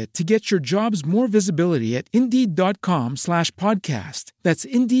job credit to get your jobs more visibility at Indeed.com/podcast. That's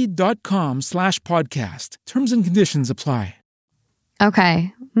Indeed.com/podcast. Terms and conditions apply.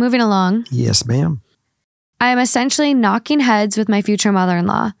 Okay, moving along. Yes, ma'am. I am essentially knocking heads with my future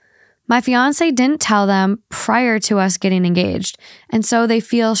mother-in-law. My fiance didn't tell them prior to us getting engaged, and so they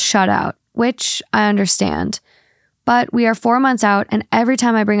feel shut out, which I understand. But we are 4 months out, and every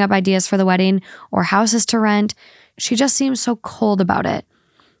time I bring up ideas for the wedding or houses to rent, she just seems so cold about it.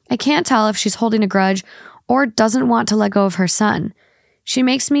 I can't tell if she's holding a grudge or doesn't want to let go of her son. She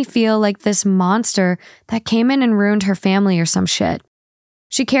makes me feel like this monster that came in and ruined her family or some shit.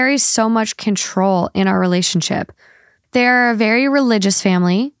 She carries so much control in our relationship. They're a very religious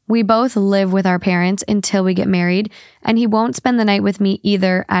family. We both live with our parents until we get married, and he won't spend the night with me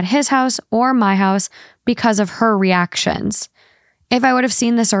either at his house or my house because of her reactions. If I would have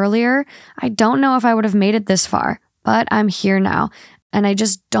seen this earlier, I don't know if I would have made it this far, but I'm here now, and I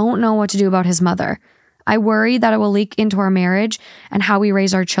just don't know what to do about his mother. I worry that it will leak into our marriage and how we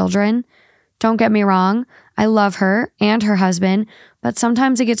raise our children. Don't get me wrong, I love her and her husband, but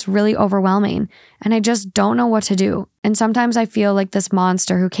sometimes it gets really overwhelming and I just don't know what to do. And sometimes I feel like this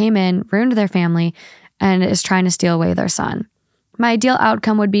monster who came in, ruined their family, and is trying to steal away their son. My ideal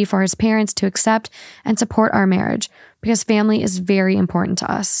outcome would be for his parents to accept and support our marriage because family is very important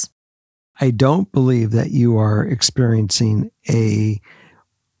to us. I don't believe that you are experiencing a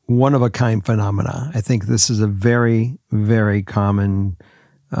one-of-a-kind phenomena. I think this is a very, very common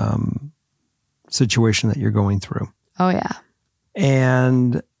situation that you're going through. Oh, yeah.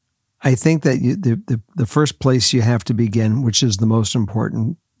 And I think that the first place you have to begin, which is the most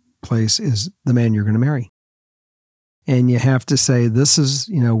important place, is the man you're going to marry. And you have to say, this is,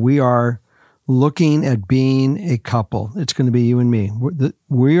 we are looking at being a couple. It's going to be you and me.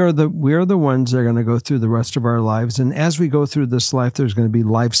 We are the ones that are going to go through the rest of our lives. And as we go through this life, there's going to be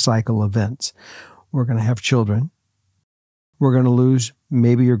life cycle events. We're going to have children. We're going to lose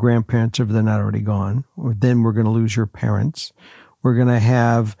maybe your grandparents if they're not already gone. Or then we're going to lose your parents. We're going to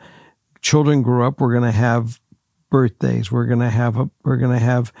have children grow up. We're going to have birthdays. We're going to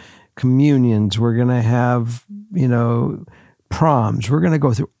have communions. We're going to have, proms. We're going to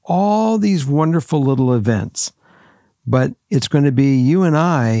go through all these wonderful little events, but it's going to be you and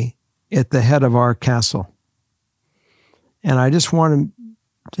I at the head of our castle. And I just want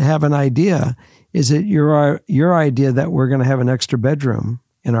to have an idea. Is it your idea that we're going to have an extra bedroom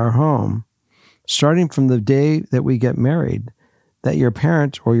in our home, starting from the day that we get married, that your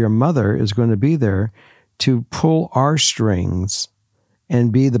parent or your mother is going to be there to pull our strings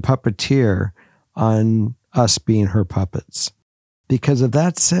and be the puppeteer on us being her puppets? Because if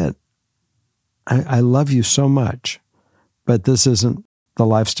that's it, I love you so much, but this isn't the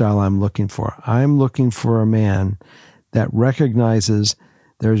lifestyle I'm looking for. I'm looking for a man that recognizes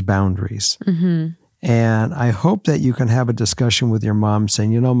there's boundaries. Mm-hmm. And I hope that you can have a discussion with your mom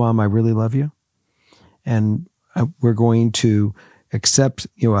saying, Mom, I really love you. And we're going to accept,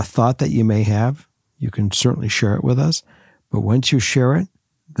 a thought that you may have. You can certainly share it with us. But once you share it,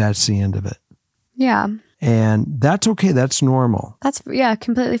 that's the end of it. Yeah. And that's okay. That's normal. That's,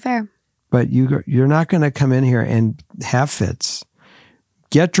 completely fair. But you're not going to come in here and have fits,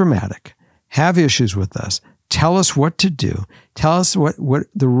 get dramatic, have issues with us, tell us what to do, tell us what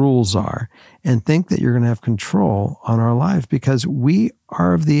the rules are, and think that you're going to have control on our lives, because we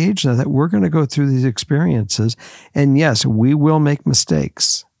are of the age now that we're going to go through these experiences. And yes, we will make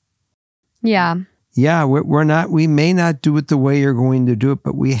mistakes. Yeah. Yeah, we may not do it the way you're going to do it,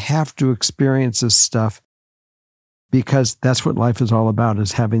 but we have to experience this stuff, because that's what life is all about,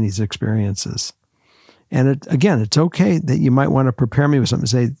 is having these experiences. And it's okay that you might want to prepare me with something.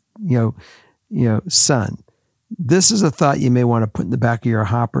 Say, son, this is a thought you may want to put in the back of your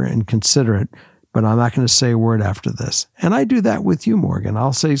hopper and consider it, but I'm not going to say a word after this. And I do that with you, Morgan.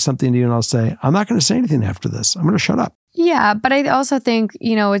 I'll say something to you and I'll say, I'm not going to say anything after this. I'm going to shut up. Yeah, but I also think,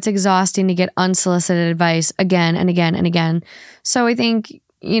 it's exhausting to get unsolicited advice again and again and again. So I think,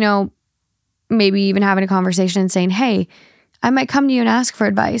 maybe even having a conversation and saying, hey, I might come to you and ask for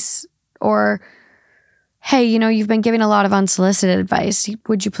advice. Or, hey, you've been giving a lot of unsolicited advice.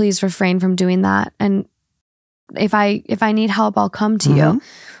 Would you please refrain from doing that? And if I need help, I'll come to you.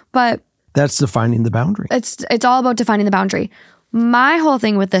 But that's defining the boundary. It's all about defining the boundary. My whole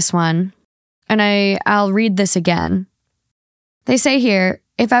thing with this one, and I'll read this again. They say here,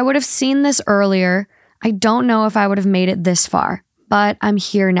 if I would have seen this earlier, I don't know if I would have made it this far, but I'm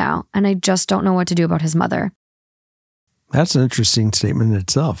here now and I just don't know what to do about his mother. That's an interesting statement in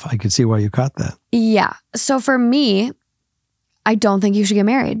itself. I could see why you caught that. Yeah. So for me, I don't think you should get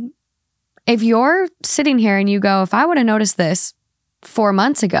married. If you're sitting here and you go, if I would have noticed this 4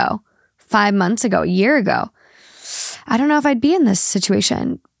 months ago, 5 months ago, a year ago, I don't know if I'd be in this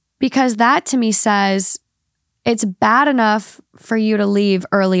situation, because that to me says it's bad enough for you to leave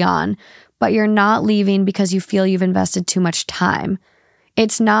early on, but you're not leaving because you feel you've invested too much time.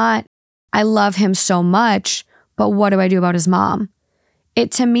 It's not, I love him so much, but what do I do about his mom?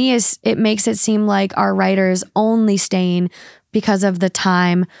 It to me it makes it seem like our writer's only staying because of the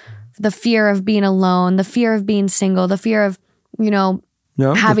time, the fear of being alone, the fear of being single, the fear of,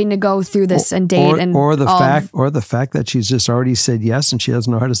 having to go through this and date or the fact that she's just already said yes and she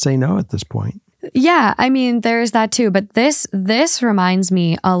doesn't know how to say no at this point. Yeah, I mean, there's that too. But this reminds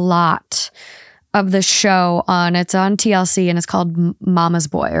me a lot of the show it's on TLC and it's called Mama's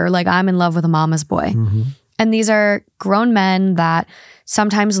Boy, or like I'm in love with a Mama's Boy. Mm-hmm. And these are grown men that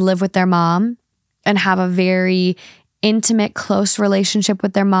sometimes live with their mom and have a very intimate, close relationship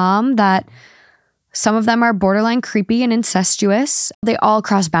with their mom that some of them are borderline creepy and incestuous. They all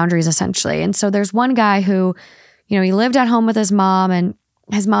cross boundaries essentially. And so there's one guy who, he lived at home with his mom and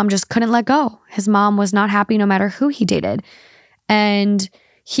his mom just couldn't let go. His mom was not happy no matter who he dated. And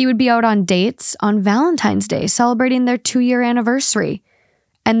he would be out on dates on Valentine's Day, celebrating their 2-year anniversary.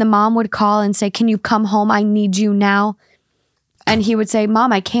 And the mom would call and say, can you come home? I need you now. And he would say,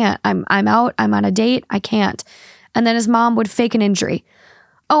 Mom, I can't. I'm out. I'm on a date. I can't. And then his mom would fake an injury.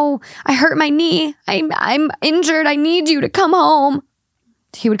 Oh, I hurt my knee. I'm injured. I need you to come home.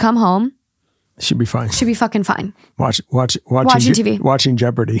 He would come home. She'd be fine. She'd be fucking fine. Watching TV. Watching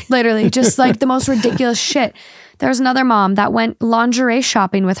Jeopardy. Literally, just like the most ridiculous shit. There was another mom that went lingerie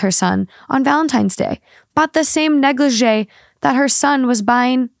shopping with her son on Valentine's Day. Bought the same negligee that her son was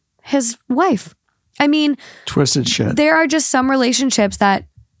buying his wife. I mean, twisted shit. There are just some relationships that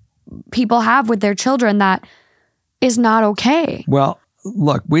people have with their children that is not okay. Well,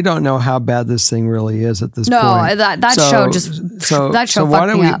 look, we don't know how bad this thing really is at this point. No, that show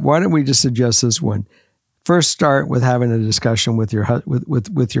fucked me up. Why don't we just suggest this one? First, start with having a discussion with your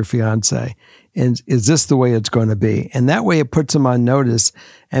with your fiance, and is this the way it's going to be? And that way, it puts them on notice.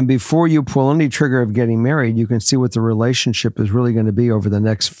 And before you pull any trigger of getting married, you can see what the relationship is really going to be over the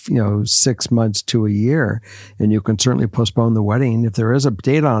next 6 months to a year. And you can certainly postpone the wedding if there is a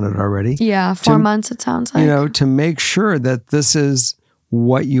date on it already. Yeah, 4 months. It sounds like to make sure that this is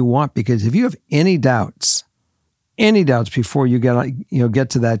what you want. Because if you have any doubts before you get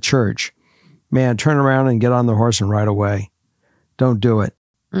to that church, man, turn around and get on the horse and ride away. Don't do it,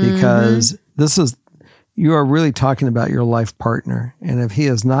 because you are really talking about your life partner. And if he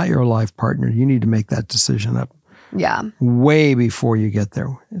is not your life partner, you need to make that decision up way before you get there.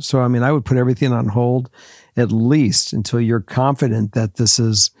 So, I mean, I would put everything on hold at least until you're confident that this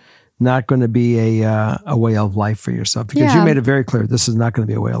is not going to be a way of life for yourself, because you made it very clear, this is not going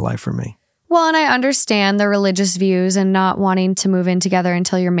to be a way of life for me. Well, and I understand the religious views and not wanting to move in together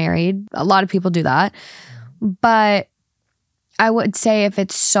until you're married. A lot of people do that. But I would say if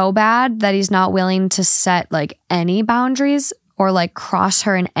it's so bad that he's not willing to set like any boundaries or like cross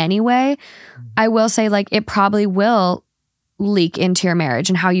her in any way, I will say like it probably will leak into your marriage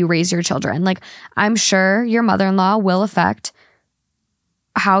and how you raise your children. Like I'm sure your mother-in-law will affect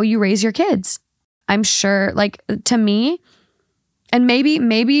how you raise your kids. I'm sure, like to me, and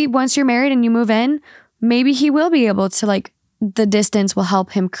maybe once you're married and you move in, maybe he will be able to, like, the distance will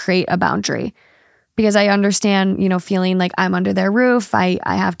help him create a boundary. Because I understand, feeling like I'm under their roof. I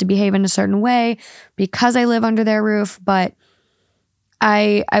have to behave in a certain way because I live under their roof. But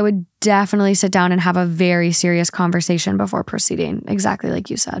I would definitely sit down and have a very serious conversation before proceeding, exactly like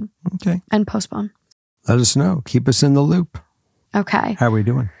you said. Okay. And postpone. Let us know. Keep us in the loop. Okay. How are we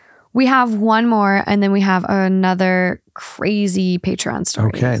doing? We have one more, and then we have another crazy Patreon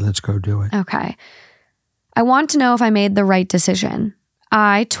story. Okay, let's go do it. Okay. I want to know if I made the right decision.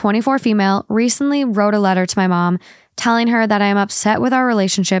 I, 24 female, recently wrote a letter to my mom telling her that I am upset with our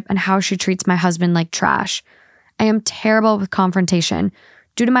relationship and how she treats my husband like trash. I am terrible with confrontation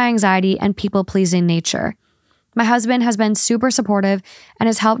due to my anxiety and people-pleasing nature. My husband has been super supportive and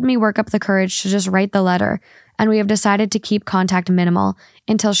has helped me work up the courage to just write the letter, and we have decided to keep contact minimal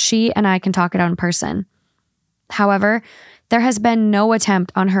until she and I can talk it out in person. However, there has been no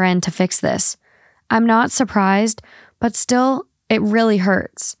attempt on her end to fix this. I'm not surprised, but still, it really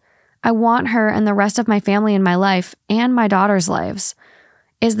hurts. I want her and the rest of my family in my life and my daughter's lives.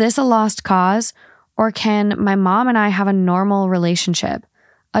 Is this a lost cause, or can my mom and I have a normal relationship?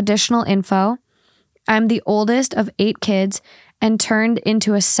 Additional info. I'm the oldest of 8 kids and turned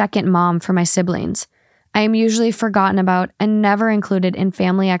into a second mom for my siblings. I am usually forgotten about and never included in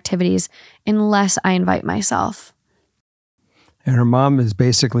family activities unless I invite myself. And her mom is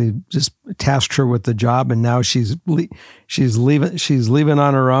basically just tasked her with the job, and now she's leaving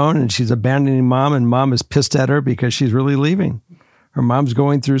on her own, and she's abandoning mom, and mom is pissed at her because she's really leaving. Her mom's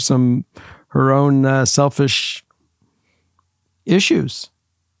going through her own selfish issues.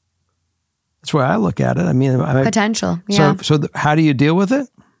 That's why I look at it. I mean, potential. Yeah. So how do you deal with it?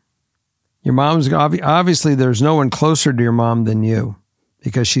 Your mom's obviously there's no one closer to your mom than you,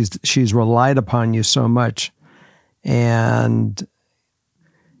 because she's relied upon you so much. And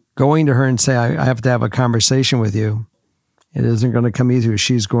going to her and say, I have to have a conversation with you, it isn't going to come easy.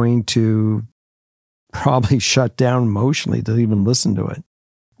 She's going to probably shut down emotionally to even listen to it.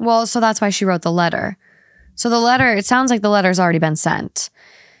 Well, so that's why she wrote the letter. So the letter, it sounds like the letter's already been sent,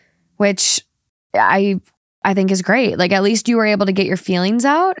 which I think is great. Like, at least you were able to get your feelings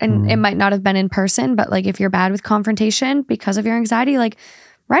out, and it might not have been in person, but like if you're bad with confrontation because of your anxiety, like,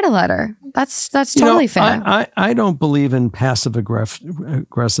 write a letter. That's totally fair. I don't believe in passive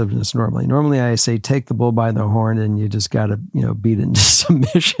aggressiveness normally. Normally I say take the bull by the horn, and you just got to, beat it into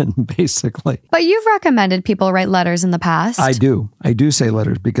submission, basically. But you've recommended people write letters in the past. I do say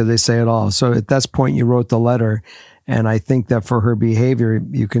letters because they say it all. So at that point you wrote the letter, and I think that for her behavior,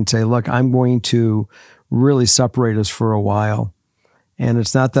 you can say, look, I'm going to really separate us for a while. And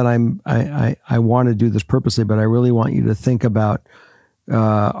it's not that I want to do this purposely, but I really want you to think about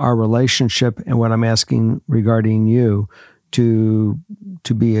our relationship and what I'm asking regarding you to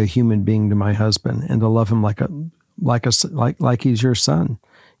be a human being to my husband, and to love him like he's your son.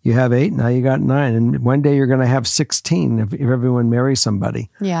 You have 8, now you got 9, and one day you're going to have 16 if everyone marries somebody.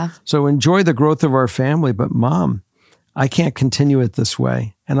 Yeah. So enjoy the growth of our family, but Mom, I can't continue it this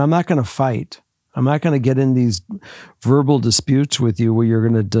way, and I'm not going to fight. I'm not going to get in these verbal disputes with you where you're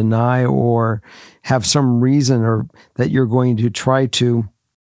going to deny or have some reason or that you're going to try to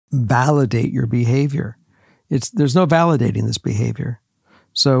validate your behavior. There's no validating this behavior.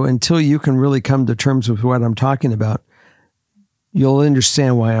 So until you can really come to terms with what I'm talking about, you'll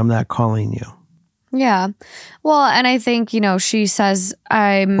understand why I'm not calling you. Yeah. Well, and I think, she says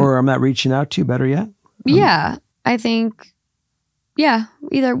or I'm not reaching out to you, better yet. Yeah. I think, yeah,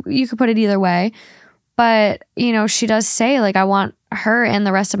 either you could put it either way, but she does say, like, I want her and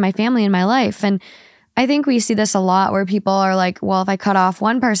the rest of my family in my life. And I think we see this a lot where people are like, well, if I cut off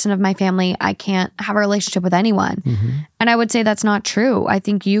one person of my family, I can't have a relationship with anyone. Mm-hmm. And I would say that's not true. I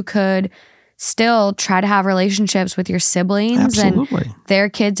think you could still try to have relationships with your siblings and their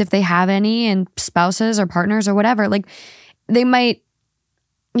kids if they have any, and spouses or partners or whatever. Like, they might,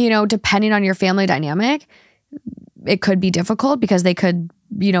 depending on your family dynamic, it could be difficult because they could,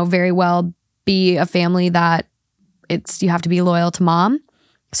 very well be a family that you have to be loyal to mom.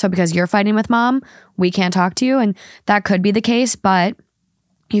 So because you're fighting with mom, we can't talk to you. And that could be the case, but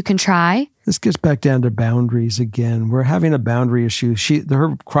you can try. This gets back down to boundaries again. We're having a boundary issue.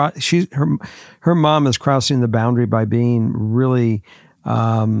 Her mom is crossing the boundary by being really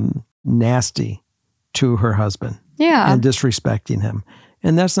nasty to her husband. Yeah. And disrespecting him.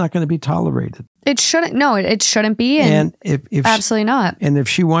 And that's not going to be tolerated. It shouldn't. No, it shouldn't be. And if absolutely not. And if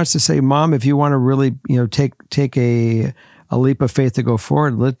she wants to say, Mom, if you want to really, take a leap of faith to go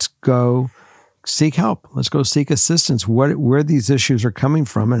forward, let's go seek help. Let's go seek assistance. Where these issues are coming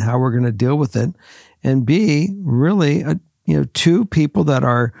from and how we're going to deal with it, and be really, 2 people that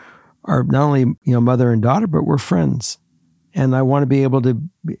are are not only, mother and daughter, but we're friends. And I want to be able to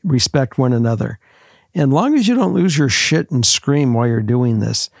respect one another. And long as you don't lose your shit and scream while you're doing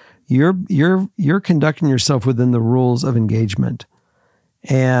this, you're conducting yourself within the rules of engagement.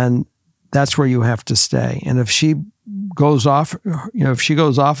 And that's where you have to stay. And if she goes off,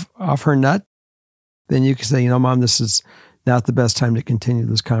 off her nut, then you can say, Mom, this is not the best time to continue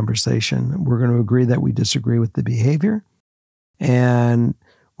this conversation. We're going to agree that we disagree with the behavior. And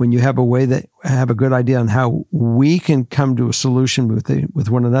when you have a good idea on how we can come to a solution with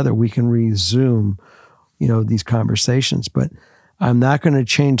one another, we can resume, these conversations. But I'm not going to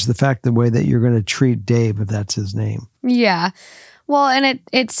change the fact the way that you're going to treat Dave, if that's his name. Yeah. Well, and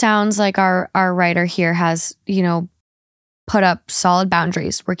it sounds like our writer here has, put up solid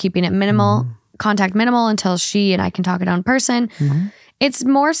boundaries. We're keeping it minimal, contact minimal until she and I can talk it out in person. Mm-hmm. It's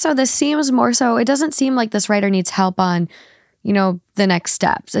more so, it doesn't seem like this writer needs help on, the next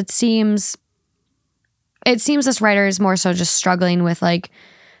steps. It seems this writer is more so just struggling with like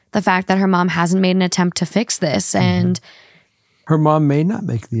the fact that her mom hasn't made an attempt to fix this. And her mom may not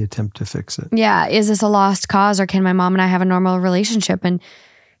make the attempt to fix it. Yeah. Is this a lost cause, or can my mom and I have a normal relationship? And,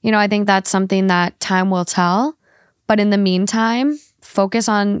 I think that's something that time will tell. But in the meantime, focus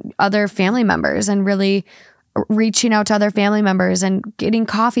on other family members and really reaching out to other family members and getting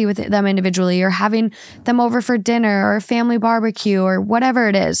coffee with them individually, or having them over for dinner or a family barbecue or whatever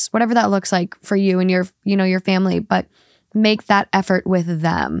it is, whatever that looks like for you and your family. But make that effort with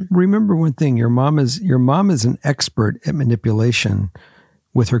them. Remember one thing, your mom is an expert at manipulation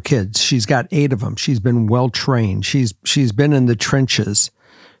with her kids. She's got 8 of them. She's been well trained. She's been in the trenches.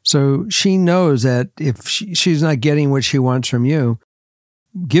 So she knows that if she's not getting what she wants from you,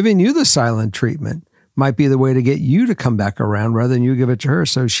 giving you the silent treatment might be the way to get you to come back around rather than you give it to her.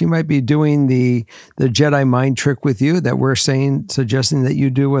 So she might be doing the Jedi mind trick with you that we're suggesting that you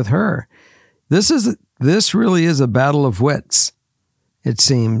do with her. This really is a battle of wits, it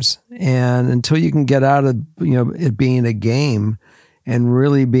seems. And until you can get out of it being a game and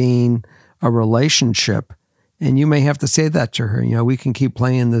really being a relationship, and you may have to say that to her, we can keep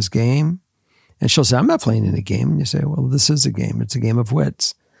playing this game. And she'll say, I'm not playing in a game. And you say, well, this is a game. It's a game of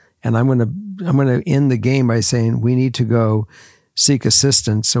wits. And I'm going to end the game by saying we need to go seek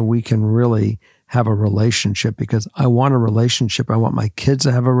assistance so we can really have a relationship, because I want a relationship. I want my kids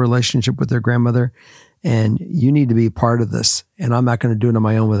to have a relationship with their grandmother, and you need to be part of this. And I'm not going to do it on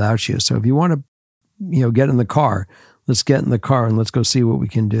my own without you. So if you want to, get in the car, let's get in the car and let's go see what we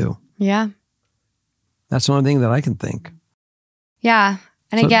can do. Yeah. That's the only thing that I can think. Yeah.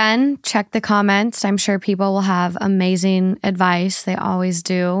 And again, check the comments. I'm sure people will have amazing advice. They always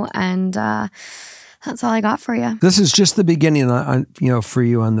do. And that's all I got for you. This is just the beginning, for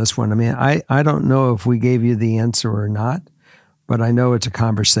you on this one. I mean, I don't know if we gave you the answer or not, but I know it's a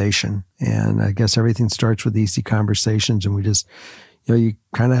conversation. And I guess everything starts with easy conversations. And we just, you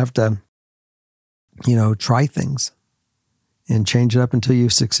kind of have to, try things and change it up until you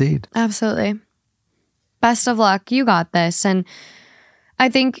succeed. Absolutely. Best of luck. You got this. And I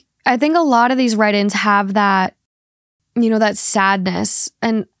think a lot of these write-ins have that, that sadness,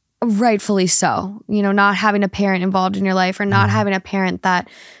 and rightfully so, not having a parent involved in your life, or not having a parent that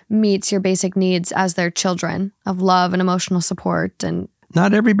meets your basic needs as their children of love and emotional support. And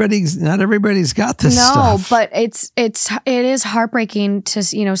not everybody's got this stuff. No, but it is heartbreaking to,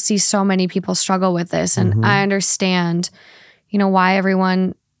 see so many people struggle with this. And I understand, why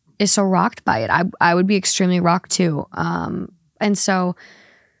everyone is so rocked by it. I would be extremely rocked too. And so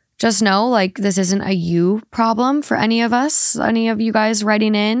just know, like, this isn't a you problem for any of us, any of you guys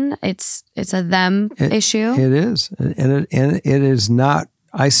writing in. It's a them issue. It is. And it is not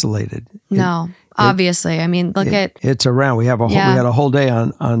isolated. No, obviously. I mean, it's around. We had a whole day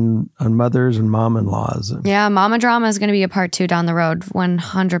on mothers and mom-in-laws. Yeah, mama drama is going to be a part 2 down the road,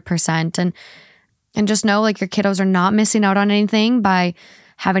 100%. And just know, like, your kiddos are not missing out on anything by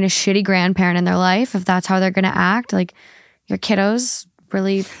having a shitty grandparent in their life. If that's how they're going to act, like, your kiddos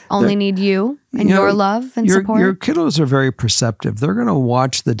really only need you and your love and support. Your kiddos are very perceptive. They're going to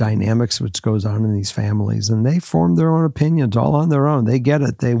watch the dynamics which goes on in these families, and they form their own opinions all on their own. They get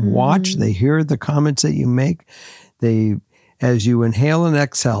it. They watch, they hear the comments that you make. As you inhale and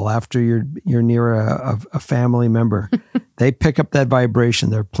exhale after you're near a family member, they pick up that vibration.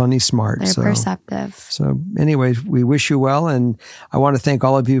 They're plenty smart. They're perceptive. So anyways, we wish you well. And I want to thank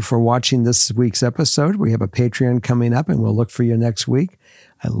all of you for watching this week's episode. We have a Patreon coming up, and we'll look for you next week.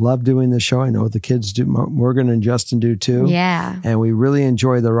 I love doing this show. I know the kids do. Morgan and Justin do too. Yeah. And we really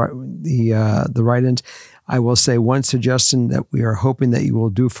enjoy the write-ins. I will say one suggestion that we are hoping that you will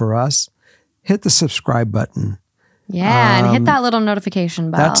do for us: hit the subscribe button. Yeah, and hit that little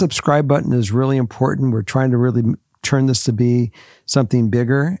notification bell. That subscribe button is really important. We're trying to really turn this to be something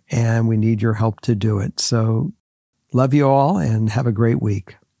bigger, and we need your help to do it. So love you all and have a great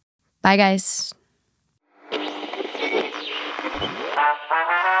week. Bye, guys.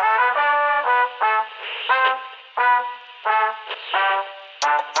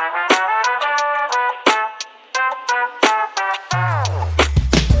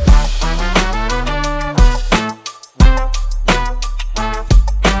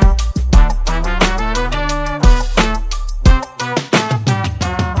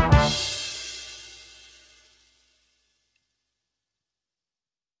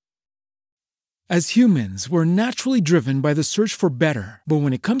 As humans, we're naturally driven by the search for better. But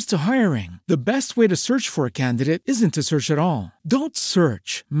when it comes to hiring, the best way to search for a candidate isn't to search at all. Don't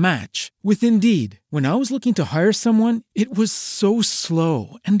search, match with Indeed. When I was looking to hire someone, it was so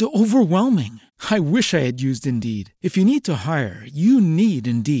slow and overwhelming. I wish I had used Indeed. If you need to hire, you need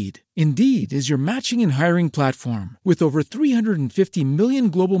Indeed. Indeed is your matching and hiring platform with over 350 million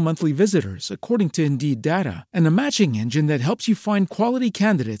global monthly visitors, according to Indeed data, and a matching engine that helps you find quality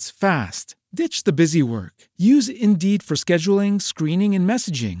candidates fast. Ditch the busy work. Use Indeed for scheduling, screening, and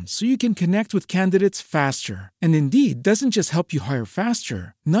messaging so you can connect with candidates faster. And Indeed doesn't just help you hire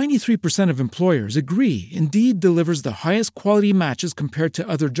faster. 93% of employers agree Indeed delivers the highest quality matches compared to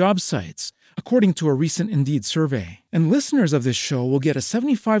other job sites, according to a recent Indeed survey. And listeners of this show will get a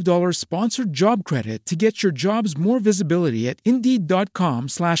 $75 sponsored job credit to get your jobs more visibility at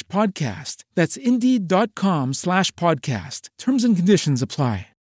Indeed.com/podcast. That's Indeed.com/podcast. Terms and conditions apply.